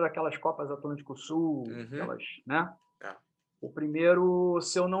lembra daquelas Copas Atlântico Sul, aquelas, né? O primeiro,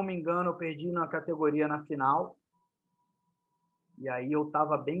 se eu não me engano, eu perdi na categoria na final. E aí eu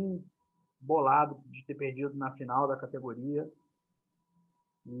estava bem bolado de ter perdido na final da categoria.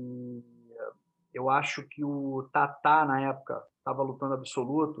 E eu acho que o Tatá, na época, estava lutando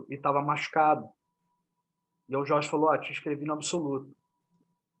absoluto e estava machucado. E o Jorge falou, te inscrevi no absoluto.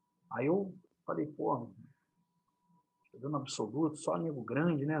 Aí eu falei, pô, escrevi no absoluto, só nego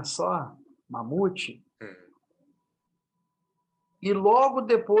grande, né? Só mamute. E logo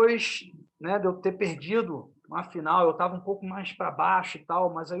depois, né, de eu ter perdido uma final, eu estava um pouco mais para baixo e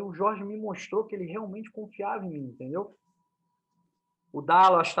tal, mas aí o Jorge me mostrou que ele realmente confiava em mim, entendeu? O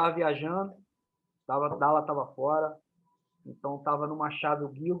Dallas estava viajando, Dallas estava fora, então estava numa chave o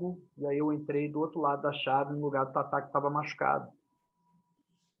Guigo, e aí eu entrei do outro lado da chave, no lugar do Tatá, que estava machucado.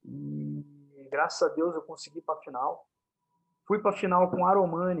 E graças a Deus eu consegui ir para a final. Fui para a final com o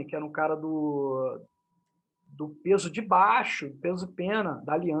Aromani, que era um cara do peso de baixo, peso pena,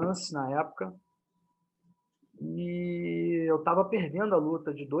 da Aliança na época. E eu estava perdendo a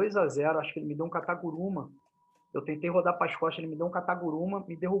luta de 2-0, acho que ele me deu um cataguruma. Eu tentei rodar para as costas, ele me deu um cataguruma,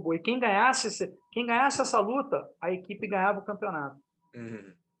 me derrubou. E quem ganhasse essa luta, a equipe ganhava o campeonato.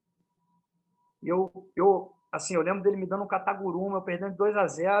 E eu lembro dele me dando um cataguruma, eu perdendo de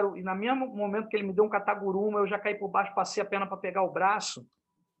 2-0, e no mesmo momento que ele me deu um cataguruma, eu já caí por baixo, passei a perna para pegar o braço.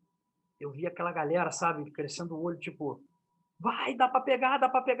 Eu vi aquela galera, sabe, crescendo o olho, tipo, vai, dá para pegar, dá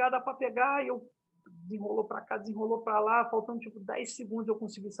para pegar, dá para pegar. E eu desenrolou para cá, desenrolou para lá, faltando tipo 10 segundos eu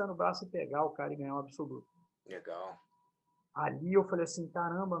consegui sair no braço e pegar o cara e ganhar um absoluto. Legal. Ali eu falei assim,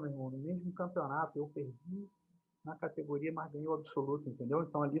 caramba, meu irmão, no mesmo campeonato eu perdi na categoria, mas ganhei o absoluto, entendeu?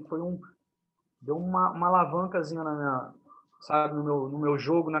 Então ali deu uma alavancazinha sabe, no meu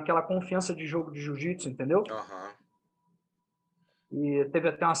jogo, naquela confiança de jogo de jiu-jitsu, entendeu? E teve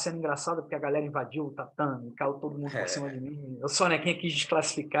até uma cena engraçada, porque a galera invadiu o tatame, caiu todo mundo por cima de mim. O Sonequinha quis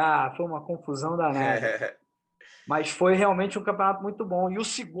desclassificar, foi uma confusão danada. Mas foi realmente um campeonato muito bom. E o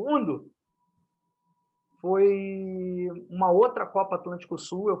segundo foi uma outra Copa Atlântico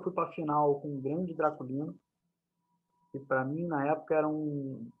Sul. Eu fui para a final com o grande Draculino, que para mim, na época, era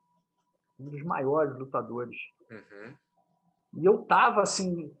um dos maiores lutadores. E eu tava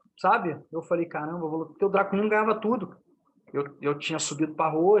assim, sabe? Eu falei, caramba, porque o Draculino ganhava tudo. Eu tinha subido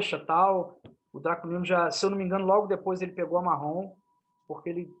para roxa e tal. O Draculino já, se eu não me engano, logo depois ele pegou a marrom, porque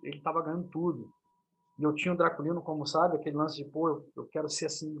ele estava ganhando tudo. E eu tinha o Draculino, como sabe, aquele lance de, pô, eu quero ser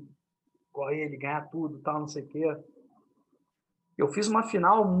assim, igual a ele, ganhar tudo, tal, não sei o quê. Eu fiz uma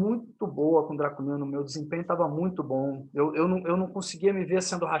final muito boa com o Draculino, meu desempenho estava muito bom. Eu não conseguia me ver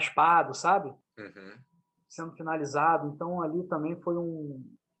sendo raspado, sabe? Sendo finalizado. Então, ali também foi um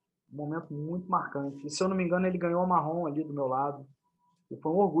momento muito marcante. E, se eu não me engano, ele ganhou a marrom ali do meu lado. E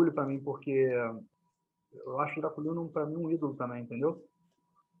foi um orgulho para mim, porque eu acho o Draculino, para mim, um ídolo também, entendeu?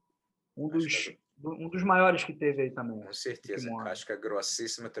 Um dos maiores que teve aí também. Com certeza. Casca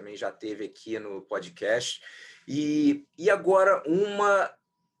grossíssima também já teve aqui no podcast. E agora, uma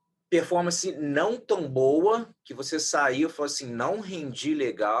performance não tão boa, que você saiu e falou assim, não rendi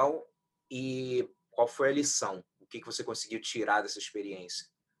legal, e qual foi a lição? O que você conseguiu tirar dessa experiência?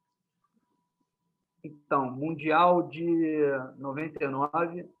 Então, Mundial de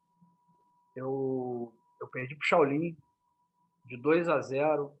 99, eu perdi para o Shaolin de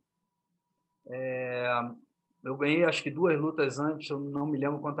 2-0. Eu ganhei acho que 2 lutas antes, eu não me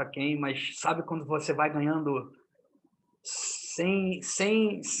lembro contra quem, mas sabe quando você vai ganhando sem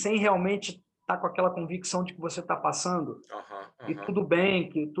realmente estar com aquela convicção de que você está passando? E tudo bem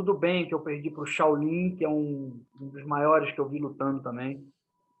que eu perdi para o Shaolin, que é um dos maiores que eu vi lutando também.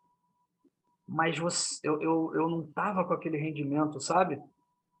 mas eu não estava com aquele rendimento, sabe?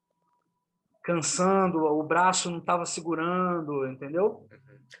 Cansando, o braço não estava segurando, entendeu?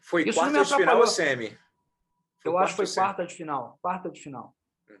 Foi Isso não me quarta de final ou atrapalhou. semi? Foi Eu acho que quarta ou foi semi? quarta de final. Quarta de final.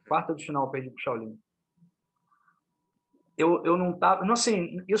 Uhum. Quarta de final, eu perdi para o Shaolin. Eu não estava. Não,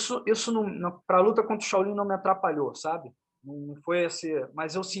 assim, isso para a luta contra o Shaolin não me atrapalhou, sabe? Não foi esse.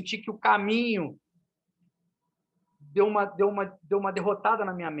 Mas eu senti que o caminho deu uma derrotada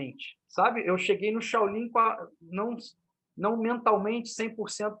na minha mente, sabe? Eu cheguei no Shaolin não mentalmente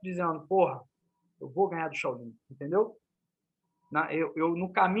 100% dizendo, porra, eu vou ganhar do Shaolin, entendeu?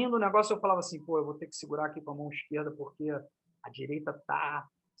 No caminho do negócio eu falava assim, pô, eu vou ter que segurar aqui com a mão esquerda porque a direita tá,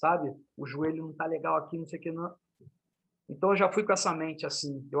 sabe? O joelho não tá legal aqui, não sei o que. Não. Então eu já fui com essa mente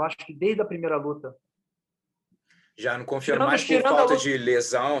assim. Eu acho que desde a primeira luta. Já não confiando mais por Tirando a falta luta. de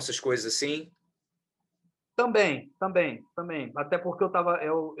lesão, essas coisas assim? Também. Até porque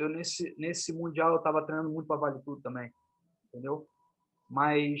eu nesse Mundial eu estava treinando muito para Vale Tudo também, entendeu?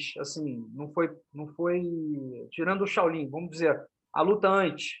 Mas, assim, não foi... Tirando o Shaolin, vamos dizer, a luta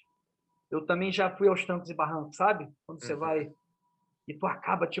antes, eu também já fui aos trancos e barrancos, sabe? Quando você Uhum. vai e tu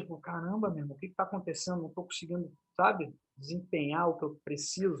acaba, tipo, caramba, meu irmão, o que está acontecendo? Não estou conseguindo, sabe? Desempenhar o que eu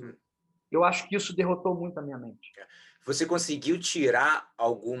preciso. Uhum. Eu acho que isso derrotou muito a minha mente. Você conseguiu tirar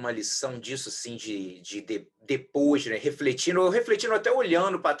alguma lição disso, assim, depois, né? Refletindo até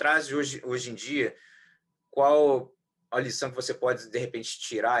olhando para trás hoje em dia, qual a lição que você pode, de repente,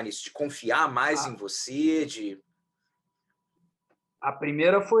 tirar nisso? De confiar mais em A, você, de... a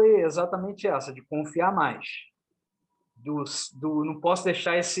primeira foi exatamente essa, de confiar mais. Não posso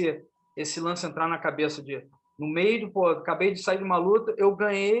deixar esse lance entrar na cabeça de no meio do, pô, acabei de sair de uma luta, eu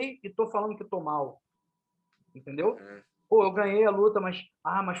ganhei e tô falando que tô mal, entendeu? Uhum. Pô, eu ganhei a luta, mas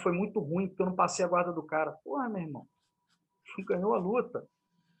foi muito ruim porque eu não passei a guarda do cara. Porra, meu irmão, tu ganhou a luta,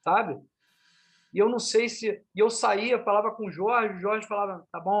 sabe? E eu não sei se, e eu saía, falava com o Jorge falava,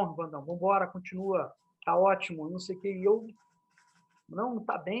 tá bom, Vandão, vambora, continua, tá ótimo, não sei o que, e eu não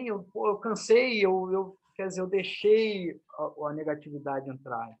tá bem, eu cansei, quer dizer, eu deixei a negatividade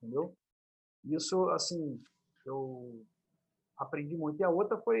entrar, entendeu? Isso, assim, eu aprendi muito. E a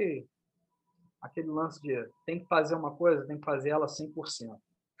outra foi aquele lance de tem que fazer uma coisa, tem que fazer ela 100%,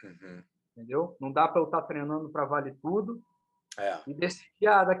 Uhum. entendeu? Não dá para eu estar treinando para vale tudo É, e decidir,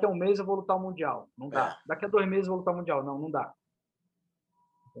 daqui a um mês eu vou lutar o Mundial. Não é. dá. Daqui a 2 meses eu vou lutar o Mundial. Não dá.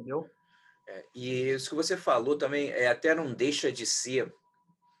 Entendeu? E isso que você falou também até não deixa de ser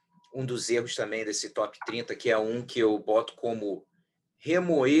um dos erros também desse top 30, que é um que eu boto como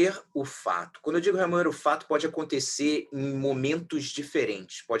remoer o fato. Quando eu digo remoer o fato, pode acontecer em momentos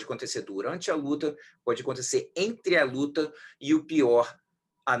diferentes. Pode acontecer durante a luta, pode acontecer entre a luta e o pior,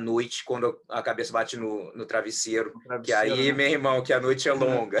 à noite, quando a cabeça bate no travesseiro. Um Que travesseiro, aí, né? meu irmão, que a noite é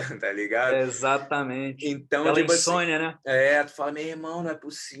longa, tá ligado? Exatamente. Então, Aquela tipo assim, insônia, né? tu fala, meu irmão, não é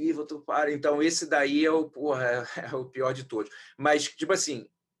possível, tu para. Então, esse daí porra, é o pior de todos. Mas, tipo assim,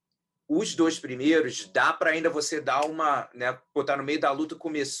 os dois primeiros, dá para ainda você dar uma, né, botar no meio da luta,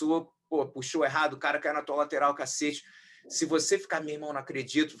 começou, pô, puxou errado, o cara caiu na tua lateral, cacete. Se você ficar, meu irmão, não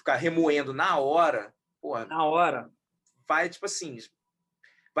acredito, ficar remoendo na hora, porra, Na hora. vai, tipo assim,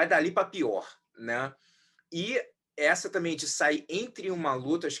 vai dali para pior, né? E essa também de sair entre uma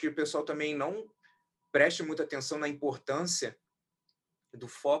luta, acho que o pessoal também não preste muita atenção na importância do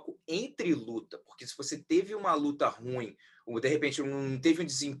foco entre luta, porque se você teve uma luta ruim, ou de repente não teve um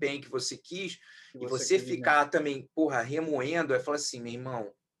desempenho que você quis, Que e você você quis, né? ficar também, porra, remoendo, aí fala assim, meu irmão,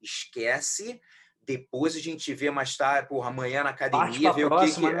 esquece, depois a gente vê mais tarde, porra, amanhã na Parte academia, para a ver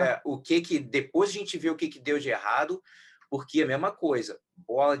próxima, né? depois a gente vê o que deu de errado, porque é a mesma coisa,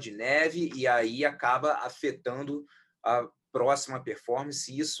 bola de neve, e aí acaba afetando a próxima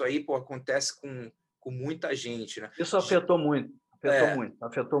performance, e isso aí, pô, acontece com muita gente, né? Isso afetou muito. É,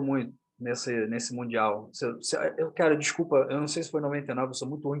 Afetou muito nesse Mundial. Eu, cara, desculpa, eu não sei se foi 99, eu sou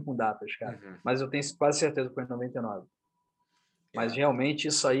muito ruim com datas, cara. uhum. Mas eu tenho quase certeza que foi em 99. Mas É. realmente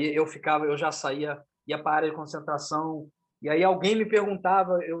isso aí, eu já saía, ia para a área de concentração, e aí alguém me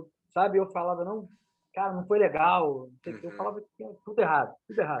perguntava, eu falava, não, cara, não foi legal. Eu Uhum. falava que tudo errado,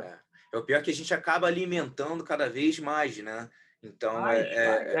 tudo errado. O pior que a gente acaba alimentando cada vez mais, né? Então,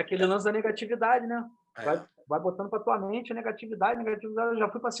 É aquele lance da negatividade, né? é, Vai botando para tua mente a negatividade. Eu já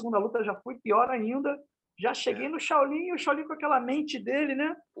fui para a segunda luta, já fui pior ainda. Já cheguei é, no Shaolin, e o Shaolin com aquela mente dele,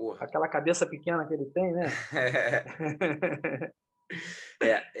 né? porra. Aquela cabeça pequena que ele tem, né?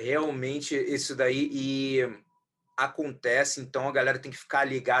 Realmente isso daí e acontece, então a galera tem que ficar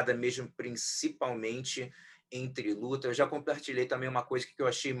ligada mesmo, principalmente entre luta. Eu já compartilhei também uma coisa que eu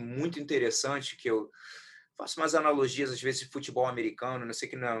achei muito interessante, que eu faço umas analogias às vezes de futebol americano, não sei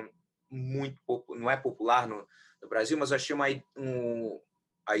que não não é popular no Brasil, mas eu achei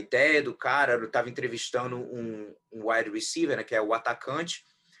a ideia do cara. Eu estava entrevistando um wide receiver, né, que é o atacante.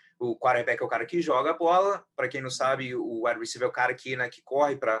 O quarterback é o cara que joga a bola. Para quem não sabe, o wide receiver é o cara que, né, que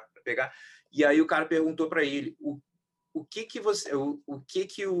corre para pegar. E aí o cara perguntou para ele o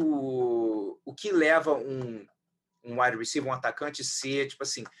que leva um wide receiver, um atacante, ser, tipo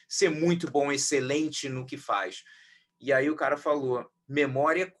assim, ser muito bom, excelente no que faz. E aí o cara falou,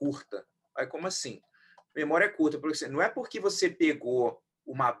 memória curta. Aí, como assim? Memória curta, porque não é porque você pegou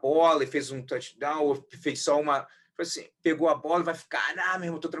uma bola e fez um touchdown, ou fez só uma... Assim, pegou a bola e vai ficar, meu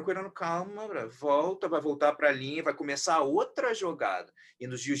irmão, tô tranquilo, calma, bro. Vai voltar para a linha, vai começar outra jogada. E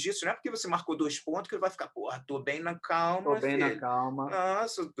no jiu-jitsu, não é porque você marcou 2 pontos que ele vai ficar, porra, tô bem na calma, Tô bem filho. na calma.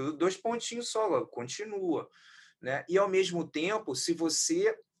 Nossa, 2 pontinhos só, continua. Né? E, ao mesmo tempo, se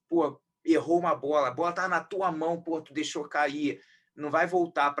você errou uma bola, a bola tá na tua mão, tu deixou cair, não vai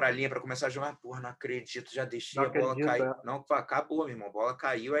voltar para a linha para começar a jogar, não acredito, já deixei a bola cair. Não, acabou, meu irmão, a bola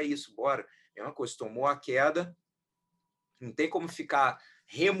caiu, é isso, bora. Mesma coisa, tomou a queda, não tem como ficar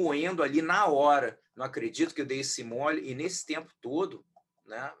remoendo ali na hora. Não acredito que eu dei esse mole. E nesse tempo todo,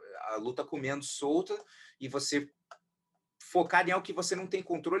 né, a luta comendo solta e você focar em algo que você não tem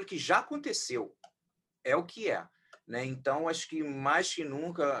controle, que já aconteceu. É o que é. Né? Então, acho que mais que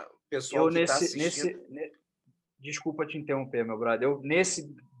nunca, o pessoal que está assistindo... Desculpa te interromper, meu brother.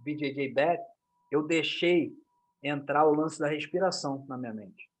 Nesse BJJ Bet, eu deixei entrar o lance da respiração na minha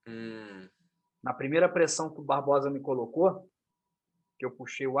mente. Na primeira pressão que o Barbosa me colocou, que eu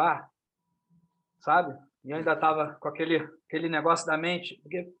puxei o ar, sabe? E eu ainda estava com aquele negócio da mente.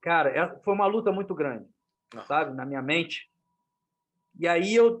 Porque, cara, foi uma luta muito grande, sabe? Na minha mente. E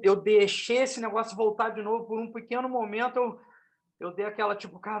aí eu deixei esse negócio voltar de novo por um pequeno momento. Eu dei aquela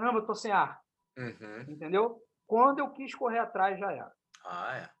tipo, caramba, eu tô sem ar. Entendeu? Quando eu quis correr atrás, já era.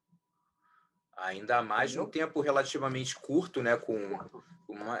 É. Ainda mais num tempo relativamente curto, né?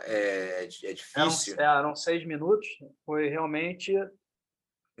 É difícil. Eram 6 minutos. Foi realmente...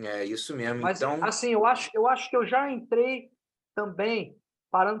 É isso mesmo. Mas, então, assim, eu acho que eu já entrei também,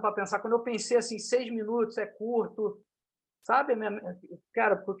 parando para pensar, quando eu pensei assim, 6 minutos é curto, sabe?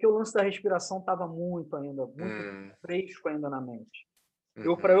 Cara, porque o lance da respiração estava muito fresco ainda na mente.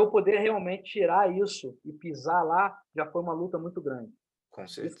 Para eu poder realmente tirar isso e pisar lá, já foi uma luta muito grande. Com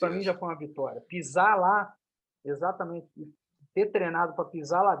certeza. Isso para mim já foi uma vitória. Pisar lá, exatamente, ter treinado para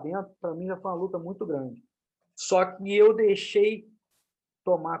pisar lá dentro, para mim já foi uma luta muito grande. Só que eu deixei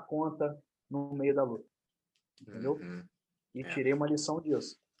tomar conta no meio da luta. Entendeu? E tirei uma lição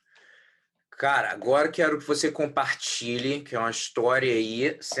disso. Cara, agora quero que você compartilhe, que é uma história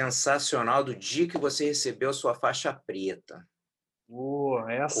aí sensacional do dia que você recebeu a sua faixa preta.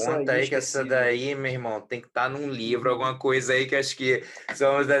 Conta aí que essa daí, meu irmão, tem que estar num livro, alguma coisa aí que acho que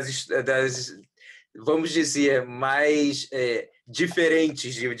são das vamos dizer, mais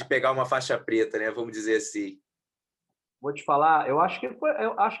diferentes de pegar uma faixa preta, né? Vamos dizer assim. Vou te falar, eu acho que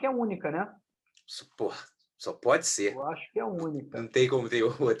é única, né? Porra, só pode ser. Eu acho que é única. Não tem como ter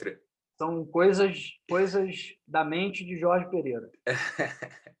outra. São coisas da mente de Jorge Pereira.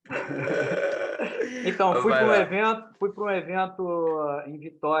 Então, fui para um evento em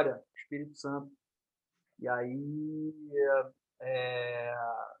Vitória, Espírito Santo. E aí,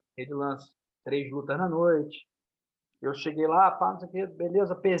 ele lança 3 lutas na noite. Eu cheguei lá, não sei o quê,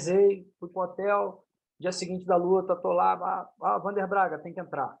 beleza, pesei, fui para o hotel. Dia seguinte da luta, tô lá, Vander Braga, tem que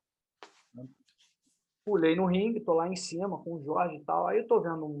entrar. Pulei no ringue, tô lá em cima com o Jorge e tal. Aí eu tô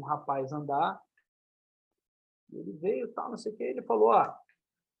vendo um rapaz andar. Ele veio e tal, não sei o que. Ele falou,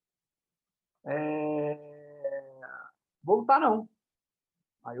 vou lutar não.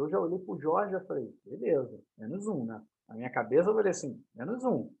 Aí eu já olhei pro Jorge e falei, beleza, -1, né? Na minha cabeça eu falei assim,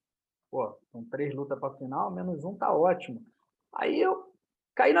 -1. Pô, são 3 lutas para final, -1 tá ótimo. Aí eu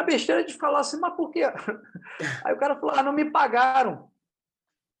caí na besteira de falar assim, mas por quê? Aí o cara falou, não me pagaram.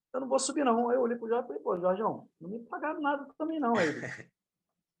 Eu não vou subir não. Aí eu olhei pro Jorge e falei, pô, Jorgeão, não me pagaram nada também não. Aí ele,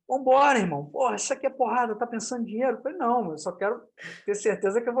 vambora, irmão. Porra, isso aqui é porrada, tá pensando em dinheiro? Eu falei, não, eu só quero ter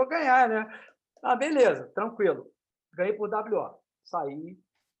certeza que eu vou ganhar, né? Beleza, tranquilo. Ganhei por WO. Saí,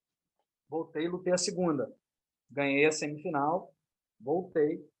 voltei, lutei a segunda. Ganhei a semifinal,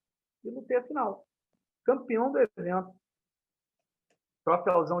 voltei e lutei a final. Campeão do evento.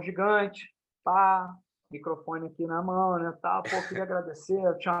 Troféuzão gigante, microfone aqui na mão, né? Queria agradecer.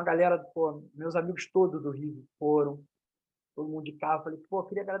 Eu tinha uma galera, meus amigos todos do Rio foram. Todo mundo de carro, falei,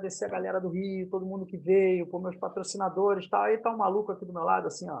 queria agradecer a galera do Rio, todo mundo que veio, meus patrocinadores, tal. Aí tá um maluco aqui do meu lado,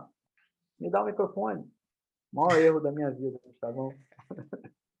 assim, me dá o microfone. Maior erro da minha vida, tá bom?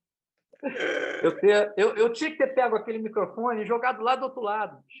 Eu tinha que ter pego aquele microfone e jogado lá do outro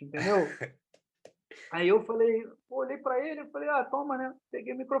lado, entendeu? Aí eu falei, olhei para ele, falei, toma, né?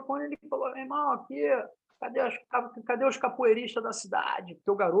 Peguei o microfone, ele falou, meu irmão, aqui, cadê os capoeiristas da cidade?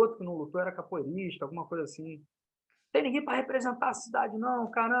 Porque o garoto que não lutou era capoeirista, alguma coisa assim. Tem ninguém para representar a cidade, não,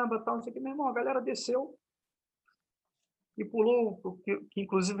 caramba, tal, não sei o que. Meu irmão, a galera desceu e pulou, que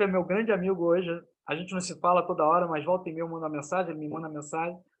inclusive é meu grande amigo hoje. A gente não se fala toda hora, mas volta e meia eu mando uma mensagem, ele me manda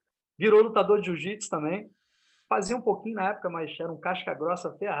mensagem. Virou lutador de jiu-jitsu também. Fazia um pouquinho na época, mas era um casca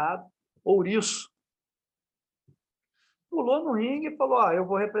grossa ferrado. Ouriço. Pulou no ringue e falou, eu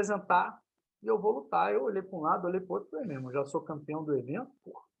vou representar e eu vou lutar. Eu olhei para um lado, olhei para o outro, falei mesmo, já sou campeão do evento,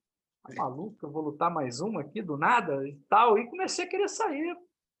 porra. Tá maluco, eu vou lutar mais uma aqui do nada e tal. E comecei a querer sair.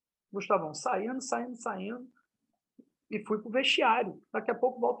 Gustavão, saindo. E fui pro vestiário. Daqui a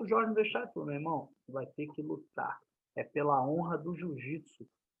pouco volta o Jorge no vestiário e falou, meu irmão, tu vai ter que lutar. É pela honra do jiu-jitsu.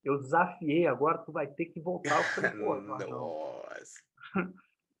 Eu desafiei, agora tu vai ter que voltar. Eu falei, pô, Vandão. Nossa.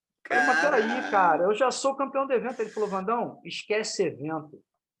 Falei, mas peraí, cara, eu já sou campeão do evento. Ele falou, Vandão, esquece evento.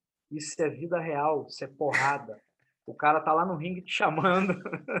 Isso é vida real, isso é porrada. O cara tá lá no ringue te chamando.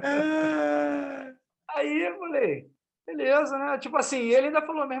 Aí eu falei, beleza, né? Tipo assim, ele ainda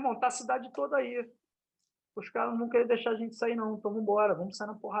falou, meu irmão, tá a cidade toda aí. Os caras não vão querer deixar a gente sair, não. Então, vamos embora, vamos sair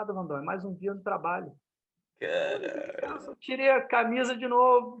na porrada, Vandão. É mais um dia no trabalho. Eu tirei a camisa de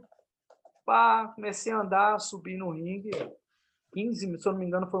novo, comecei a andar, subi no ringue. 15, se eu não me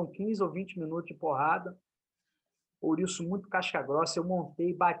engano, foram 15 ou 20 minutos de porrada. Ouriço muito casca grossa, eu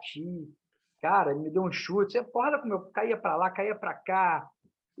montei, bati. Cara, ele me deu um chute. A porrada como eu caía para lá, caía para cá.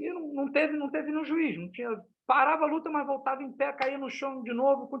 E não teve no juiz. Não tinha, parava a luta, mas voltava em pé, caía no chão de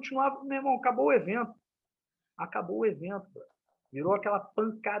novo, continuava. Meu irmão, acabou o evento. Virou aquela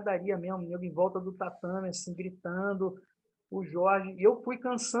pancadaria mesmo, nego em volta do tatame, assim, gritando, o Jorge. E eu fui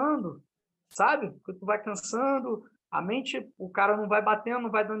cansando, sabe? Porque tu vai cansando, a mente, o cara não vai batendo,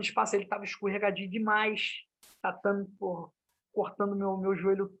 não vai dando espaço, ele estava escorregadio demais, tatame, cortando meu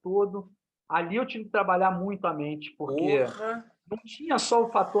joelho todo. Ali eu tive que trabalhar muito a mente, porque não tinha só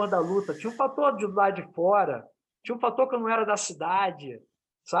o fator da luta, tinha o fator de lá de fora, tinha o fator que eu não era da cidade,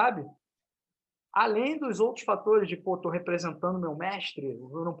 sabe? Além dos outros fatores de, estou representando meu mestre,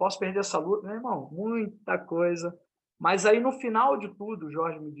 eu não posso perder essa luta, meu irmão, muita coisa. Mas aí, no final de tudo, o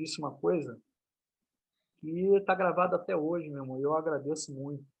Jorge me disse uma coisa que está gravada até hoje, meu irmão, e eu agradeço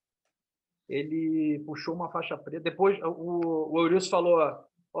muito. Ele puxou uma faixa preta, depois o Eurico falou,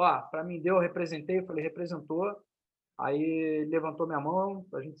 para mim deu, eu representei, eu falei, representou, aí ele levantou minha mão,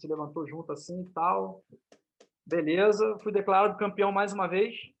 a gente se levantou junto assim e tal, beleza, fui declarado campeão mais uma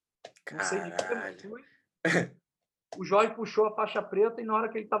vez. Não sei de que, mas fui. O Jorge puxou a faixa preta e na hora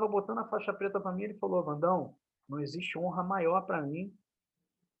que ele estava botando a faixa preta para mim, ele falou, Vandão, não existe honra maior para mim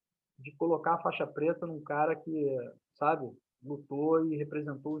de colocar a faixa preta num cara que, sabe, lutou e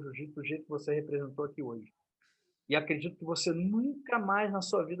representou o jiu-jitsu do jeito que você representou aqui hoje. E acredito que você nunca mais na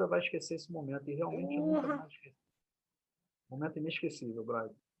sua vida vai esquecer esse momento. E realmente eu nunca mais esqueci. Momento inesquecível,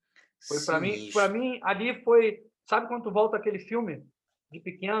 brother. Foi para mim, ali foi... Sabe quando tu volta aquele filme de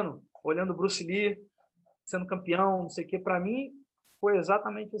pequeno, olhando o Bruce Lee, sendo campeão, não sei o quê? Para mim, foi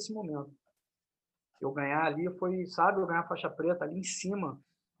exatamente esse momento. Eu ganhar ali foi, sabe, eu ganhar a faixa preta ali em cima,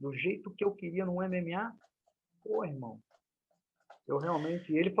 do jeito que eu queria no MMA. Pô, irmão, eu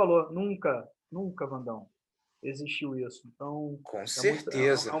realmente... Ele falou, nunca, Vandão, existiu isso. Então, com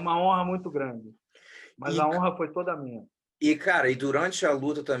certeza. É uma honra muito grande. Mas a honra foi toda minha. E, cara, e durante a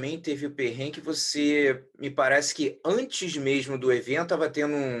luta também teve o perrengue que você, me parece que antes mesmo do evento estava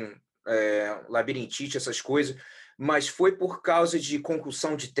tendo labirintite, essas coisas, mas foi por causa de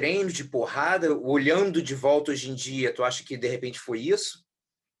concussão de treino, de porrada, olhando de volta hoje em dia, tu acha que de repente foi isso?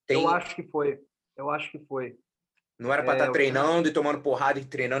 Eu acho que foi. Não era para estar treinando e tomando porrada e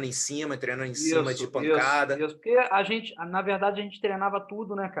treinando em cima de pancada. Isso. Porque a gente, na verdade, a gente treinava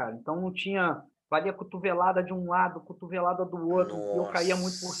tudo, né, cara? Então não tinha... Valia cotovelada de um lado, cotovelada do outro, e eu caía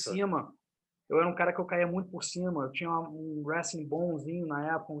muito por cima. Eu era um cara que eu caía muito por cima. Eu tinha um wrestling bonzinho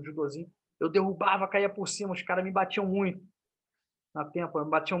na época, um judozinho. Eu derrubava, caía por cima. Os caras me batiam muito na tempo, me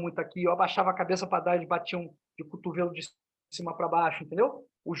batiam muito aqui. Eu abaixava a cabeça para dar, eles batiam de cotovelo de cima para baixo, entendeu?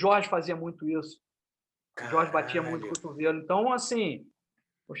 O Jorge fazia muito isso. O Jorge batia muito cotovelo. Então, assim,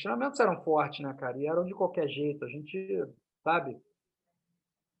 os treinamentos eram fortes, né, cara? E eram de qualquer jeito. A gente, sabe?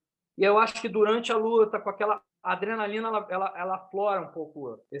 E eu acho que durante a luta, com aquela adrenalina, ela aflora um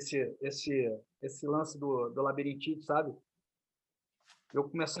pouco esse lance do labirintite, sabe? Eu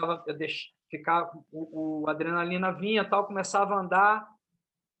começava a ficar... O adrenalina vinha, tal, começava a andar.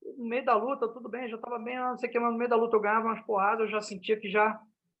 No meio da luta, tudo bem, já estava bem, não sei o que, mas no meio da luta eu ganhava umas porradas, eu já sentia que já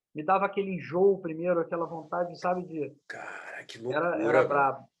me dava aquele enjoo primeiro, aquela vontade, sabe, de... Cara, que Era loucura, mano.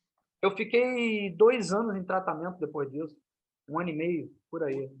 brabo. Eu fiquei 2 anos em tratamento depois disso. 1 ano e meio, por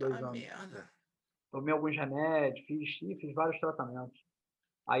aí, Puta 2 anos. merda. Tomei alguns remédios, fiz vários tratamentos.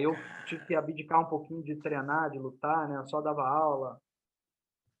 Aí eu tive que Cara, abdicar um pouquinho de treinar, de lutar, né? Só dava aula.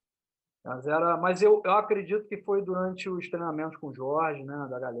 Mas eu acredito que foi durante os treinamentos com o Jorge, né?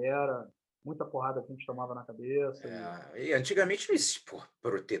 Da galera. Muita porrada que a gente tomava na cabeça. e antigamente não existia, pô,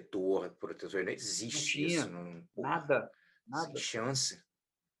 protetor, não Não existe isso, tinha não, porra, nada, sem nada. chance,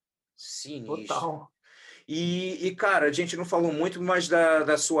 sinistro. Total. Cara, a gente não falou muito mais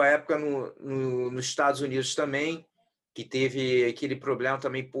da sua época nos Estados Unidos também, que teve aquele problema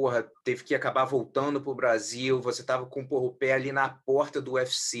também, porra, teve que acabar voltando para o Brasil, você tava com porra, o pé ali na porta do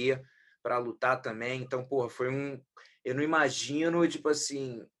UFC para lutar também, então, porra, eu não imagino, tipo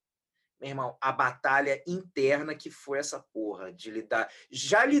assim, meu irmão, a batalha interna que foi essa porra de lidar,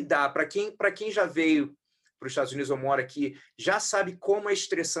 para quem já veio para os Estados Unidos ou mora aqui, já sabe como é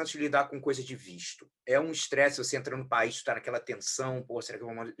estressante lidar com coisa de visto. É um estresse você entra no país, está naquela tensão, pô, será que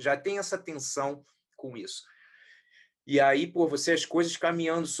eu vou... Já tem essa tensão com isso. E aí, pô, você as coisas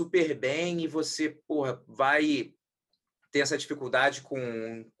caminhando super bem e você, porra, vai ter essa dificuldade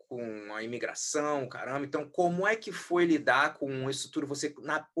com a imigração, caramba. Então, como é que foi lidar com isso tudo? Você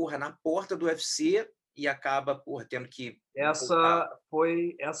na porta do UFC e acaba, porra, tendo que voltar.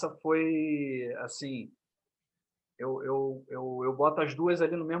 Essa foi assim, eu boto as duas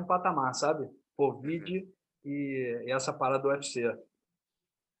ali no mesmo patamar, sabe? Uhum. Covid e essa parada do UFC.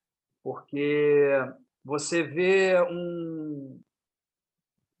 Porque você vê um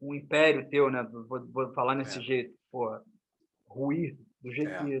império teu, né? Vou falar nesse É, jeito, pô, ruir do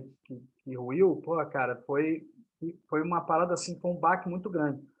jeito é. que ruiu, pô, cara, foi uma parada assim, foi um baque muito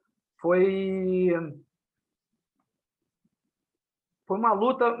grande. Foi, foi uma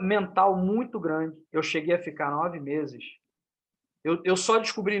luta mental muito grande. Eu cheguei a ficar 9 meses. Eu só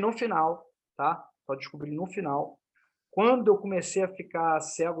descobri no final, tá? Só descobri no final. Quando eu comecei a ficar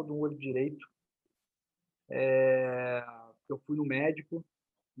cego do olho direito, eu fui no médico,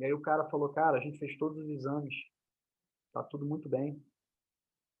 e aí o cara falou, cara, a gente fez todos os exames, tá tudo muito bem,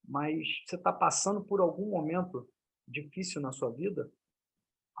 mas você está passando por algum momento difícil na sua vida?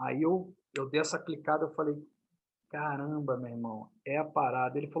 Aí eu dei essa clicada, eu falei, caramba, meu irmão, é a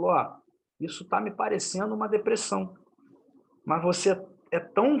parada. Ele falou, isso tá me parecendo uma depressão, mas você é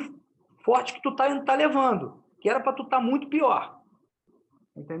tão forte que tu tá levando, que era para tu estar muito pior.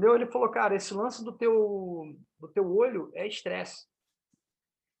 Entendeu? Ele falou, cara, esse lance do teu olho é estresse.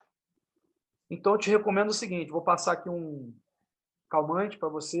 Então eu te recomendo o seguinte, vou passar aqui um calmante para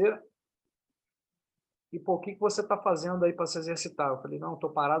você. E pô, o que você está fazendo aí para se exercitar? Eu falei, não, estou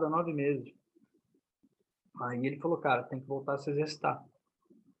parado há 9 meses. Aí ele falou, cara, tem que voltar a se exercitar.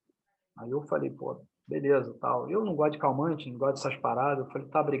 Aí eu falei, pô, beleza, tal. Eu não gosto de calmante, não gosto dessas paradas. Eu falei,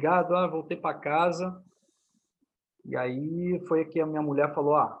 tá, obrigado. Voltei para casa. E aí foi que a minha mulher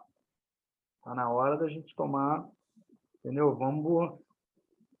falou, tá na hora da gente tomar, entendeu? Vamos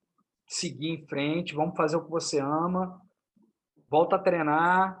seguir em frente, vamos fazer o que você ama, volta a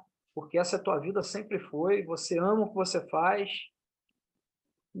treinar, porque essa é a tua vida, sempre foi, você ama o que você faz,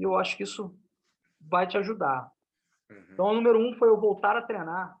 e eu acho que isso vai te ajudar. Uhum. Então, o número 1 foi eu voltar a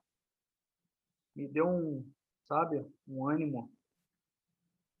treinar, me deu sabe, um ânimo,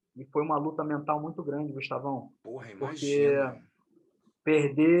 e foi uma luta mental muito grande, Gustavão, Porra, porque imagino.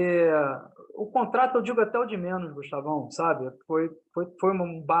 perder o contrato, eu digo até o de menos, Gustavão, sabe? Foi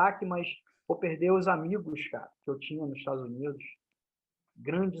um baque, mas vou perder os amigos, cara, que eu tinha nos Estados Unidos,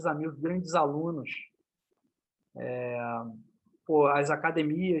 grandes amigos, grandes alunos, pô, as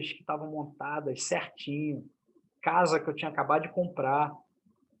academias que estavam montadas certinho, casa que eu tinha acabado de comprar,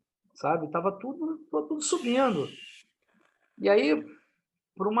 sabe? Tava tudo subindo. E aí,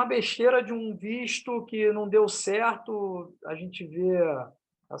 por uma besteira de um visto que não deu certo, a gente vê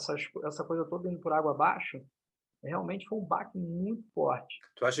essa coisa toda indo por água abaixo. Realmente foi um baque muito forte.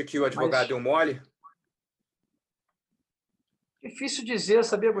 Tu acha que o advogado Mas deu mole? difícil dizer,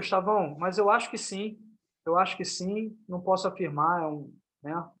 sabia, Gustavão? Mas eu acho que sim. Eu acho que sim. Não posso afirmar,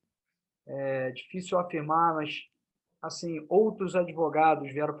 né? É difícil afirmar, mas assim, outros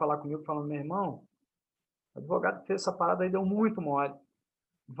advogados vieram falar comigo falando, meu irmão, o advogado que fez essa parada aí deu muito mole,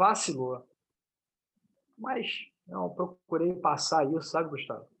 vacilou. Mas não, eu procurei passar isso, sabe,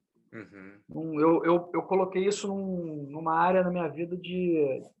 Gustavo? Uhum. Eu coloquei isso numa área na minha vida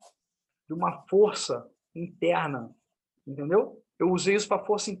de uma força interna, entendeu? Eu usei isso para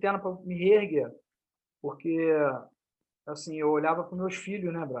força interna para me reerguer, porque assim, eu olhava para meus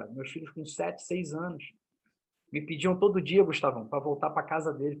filhos, né, brother? Meus filhos com 7, 6 anos. Me pediam todo dia, Gustavão, para voltar para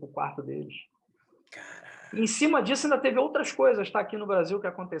casa deles, para o quarto deles. Caraca. E em cima disso ainda teve outras coisas, tá, aqui no Brasil que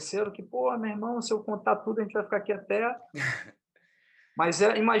aconteceram, que, pô, meu irmão, se eu contar tudo, a gente vai ficar aqui até... Mas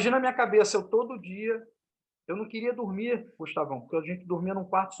imagina a minha cabeça, eu todo dia, eu não queria dormir, Gustavão, porque a gente dormia num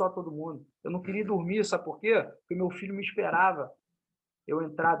quarto só todo mundo. Eu não queria dormir, sabe por quê? Porque meu filho me esperava eu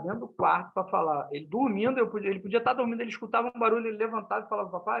entrar dentro do quarto para falar. Ele dormindo, ele podia estar dormindo, ele escutava um barulho, ele levantava e falava,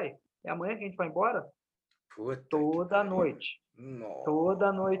 papai, é amanhã que a gente vai embora? Puta que Toda pariu. noite. Nossa.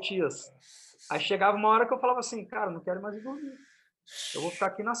 Toda noite isso. Aí chegava uma hora que eu falava assim, cara, não quero mais ir dormir. Eu vou ficar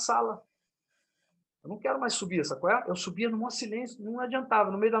aqui na sala. Eu não quero mais subir, sabe qual é? Eu subia no maior silêncio, não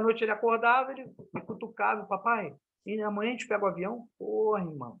adiantava. No meio da noite ele acordava, ele me cutucava, papai, e amanhã a gente pega o avião? Porra,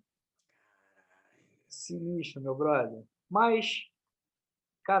 irmão. Sinistro, meu brother. Mas,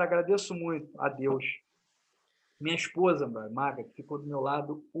 cara, agradeço muito a Deus. Minha esposa, Maga, que ficou do meu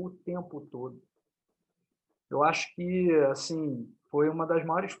lado o tempo todo. Eu acho que, assim, foi uma das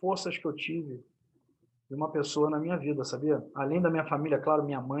maiores forças que eu tive de uma pessoa na minha vida, sabia? Além da minha família, claro,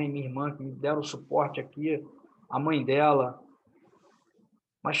 minha mãe, minha irmã, que me deram suporte aqui, a mãe dela.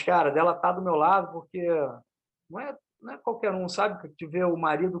 Mas, cara, dela tá do meu lado porque não é qualquer um, sabe? Que te vê o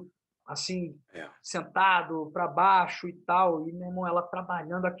marido, assim, sentado para baixo e tal, e, meu irmão, ela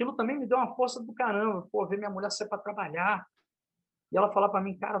trabalhando. Aquilo também me deu uma força do caramba. Pô, ver minha mulher sair para trabalhar. E ela falar para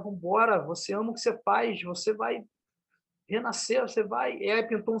mim, cara, vamos embora, você ama o que você faz, você vai renascer, você vai... E aí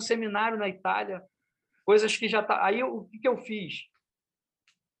pintou um seminário na Itália, coisas que já tá... Aí o que eu fiz?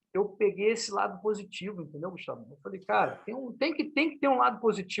 Eu peguei esse lado positivo, entendeu, Gustavo? Eu falei, cara, tem que ter um lado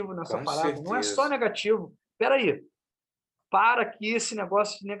positivo nessa Com parada, não é só certeza. negativo. Espera aí, para que esse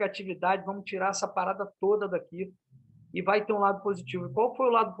negócio de negatividade, vamos tirar essa parada toda daqui e vai ter um lado positivo. E qual foi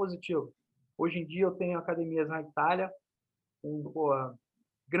o lado positivo? Hoje em dia eu tenho academias na Itália, com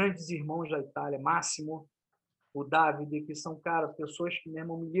grandes irmãos da Itália, Máximo, o Davide, que são, cara, pessoas que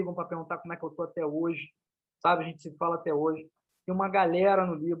mesmo me ligam para perguntar como é que eu estou até hoje, sabe? A gente se fala até hoje. Tem uma galera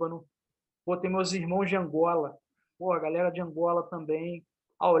no Líbano, pô, tem meus irmãos de Angola, pô, a galera de Angola também,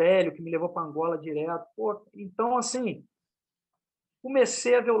 Aurélio, que me levou para Angola direto, pô, então, assim,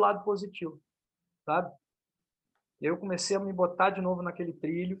 comecei a ver o lado positivo, sabe? Eu comecei a me botar de novo naquele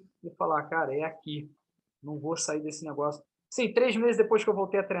trilho e falar, cara, é aqui, não vou sair desse negócio. Sim, 3 meses depois que eu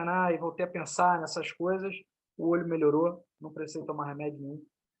voltei a treinar e voltei a pensar nessas coisas, o olho melhorou, não precisei tomar remédio nenhum.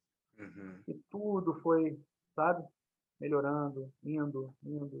 E tudo foi, sabe, melhorando, indo.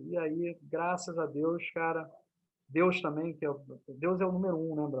 E aí, graças a Deus, cara, Deus também, Deus é o número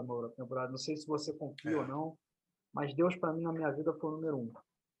 1, né, meu brother? Não sei se você confia ou não, mas Deus para mim na minha vida foi o número 1.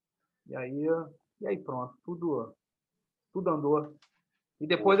 E aí pronto, tudo andou. E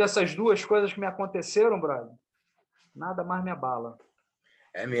depois dessas duas coisas que me aconteceram, brother, nada mais me abala.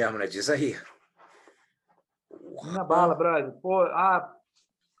 É mesmo, né? Diz aí. Não me abala, brother. Pô, a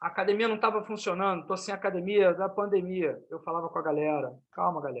academia não estava funcionando, estou sem academia, da pandemia. Eu falava com a galera,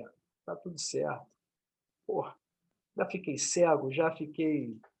 calma, galera, tá tudo certo. Porra, já fiquei cego, já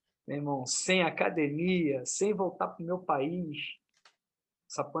fiquei, meu irmão, sem academia, sem voltar para o meu país.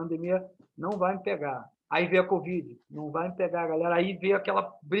 Essa pandemia não vai me pegar. Aí veio a Covid, não vai me pegar, galera. Aí veio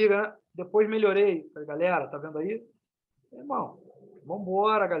aquela briga, depois melhorei. Falei, galera, tá vendo aí? Meu irmão, vamos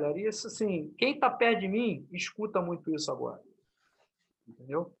embora, galera. Isso, assim, quem está perto de mim, escuta muito isso agora.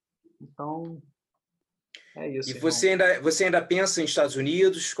 Entendeu? Então, é E isso, irmão. você ainda pensa em Estados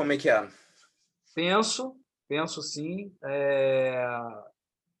Unidos? Como é que é? Penso sim.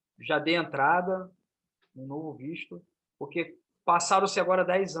 Já dei entrada no novo visto, porque passaram-se agora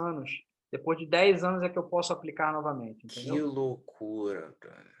 10 anos. Depois de 10 anos é que eu posso aplicar novamente, Que entendeu? loucura,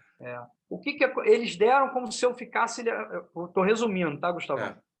 cara. O que eles deram como se eu ficasse... Estou resumindo, tá,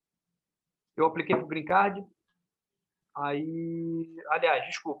 Gustavão? Eu apliquei para o Green Card, aí... Aliás,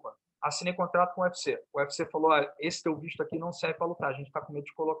 desculpa, assinei contrato com o UFC. O UFC falou, esse teu visto aqui não serve para lutar, a gente está com medo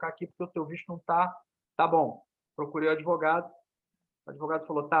de colocar aqui porque o teu visto não está... Tá bom. Procurei o advogado advogado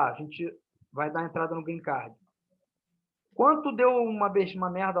falou, tá, a gente vai dar entrada no Green Card. Quanto deu uma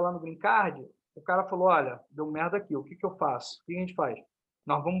merda lá no Green Card, o cara falou, olha, deu merda aqui, o que eu faço? O que a gente faz?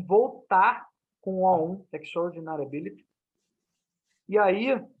 Nós vamos voltar com o O1, Extraordinary Ability, e aí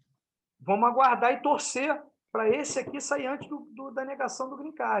vamos aguardar e torcer para esse aqui sair antes da negação do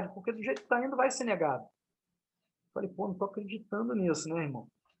Green Card, porque do jeito que está indo vai ser negado. Falei, pô, não estou acreditando nisso, né, irmão?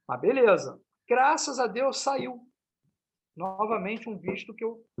 Mas beleza. Graças a Deus saiu novamente um visto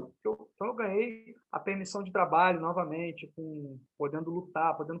então eu ganhei a permissão de trabalho novamente, podendo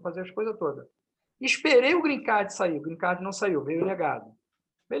lutar, podendo fazer as coisas todas. Esperei o Green Card sair, o Green Card não saiu, veio negado.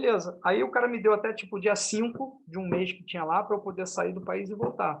 Beleza. Aí o cara me deu até tipo dia 5 de um mês que tinha lá para eu poder sair do país e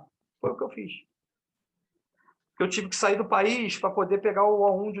voltar. Foi o que eu fiz. que eu tive que sair do país para poder pegar o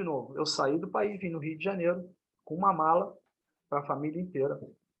O1 de novo. Eu saí do país, vim no Rio de Janeiro, com uma mala para a família inteira,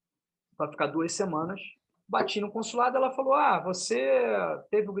 para ficar 2 semanas. Bati no consulado, ela falou, você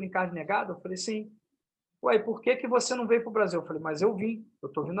teve o green card negado? Eu falei, sim. Ué, por que você não veio para o Brasil? Eu falei, mas eu vim, eu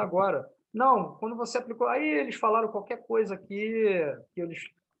estou vindo agora. Não, quando você aplicou, aí eles falaram qualquer coisa aqui, que eles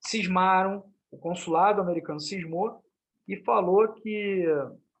cismaram, o consulado americano cismou e falou que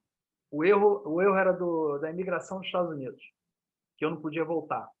o erro era da imigração dos Estados Unidos, que eu não podia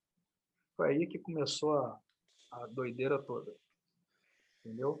voltar. Foi aí que começou a doideira toda,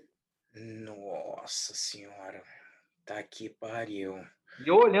 entendeu? Nossa senhora, tá que pariu. E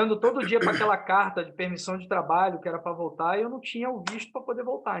eu olhando todo dia para aquela carta de permissão de trabalho que era para voltar, e eu não tinha o visto para poder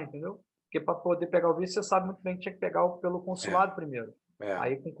voltar, entendeu? Porque para poder pegar o visto, você sabe muito bem que tinha que pegar pelo consulado primeiro.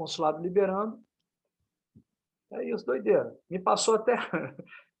 Aí, com o consulado liberando, é isso, doideira. Me passou até...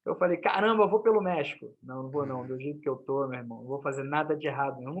 Eu falei, caramba, eu vou pelo México. Não, não vou não, do jeito que eu tô, meu irmão. Não vou fazer nada de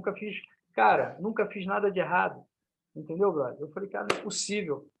errado. Eu nunca fiz... Cara, nunca fiz nada de errado. Entendeu, brother? Eu falei, cara, não é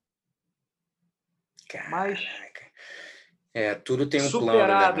possível. Mas Caraca. Tudo tem um plano, né,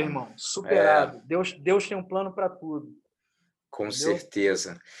 superado, irmão? irmão. Superado. Deus tem um plano para tudo. Com Entendeu?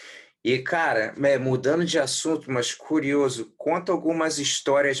 certeza. E, cara, mudando de assunto, mas curioso, conta algumas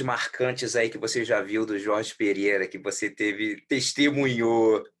histórias marcantes aí que você já viu do Jorge Pereira, que você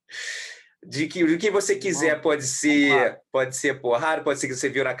testemunhou, do que você quiser, Irmão, pode ser porrada, pode ser que você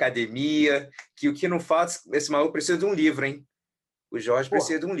viu na academia, que o que não falta, esse maluco precisa de um livro, hein? O Jorge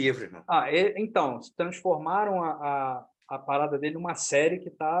precisa de um livro, irmão. Então, transformaram a parada dele numa série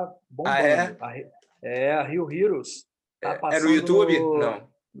que tá Ah, bombando. A Rio Heroes tá é no passando YouTube? Não.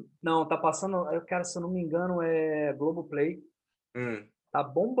 Não, tá passando, eu quero, se eu não me engano, é Globoplay. Hum. Tá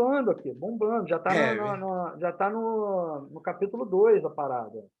bombando aqui, bombando. Já tá já tá no capítulo 2 da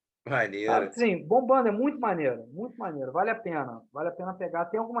parada. Tá, Maneiro. sim, bombando, é muito maneiro, muito maneiro. Vale a pena pegar.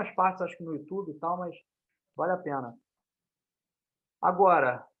 Tem algumas partes, acho que no YouTube e tal, mas vale a pena.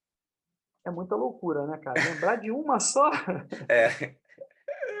 Agora, é muita loucura, né, cara? Lembrar de uma só? É.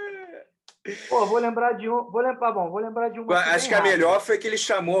 Pô, vou lembrar de um, vou lembrar de uma aqui Acho bem que a melhor rápida. foi que ele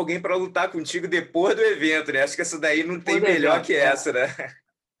chamou alguém para lutar contigo depois do evento, né? Acho que essa daí não tem Depois do melhor evento, que essa, né?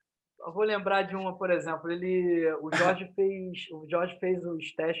 Eu vou lembrar de uma, por exemplo, o Jorge fez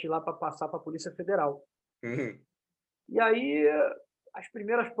os testes lá para passar para a Polícia Federal. Uhum. E aí, as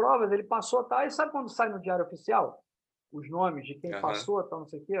primeiras provas, ele passou, tá? E sabe quando sai no Diário Oficial? Os nomes de quem passou, tal, não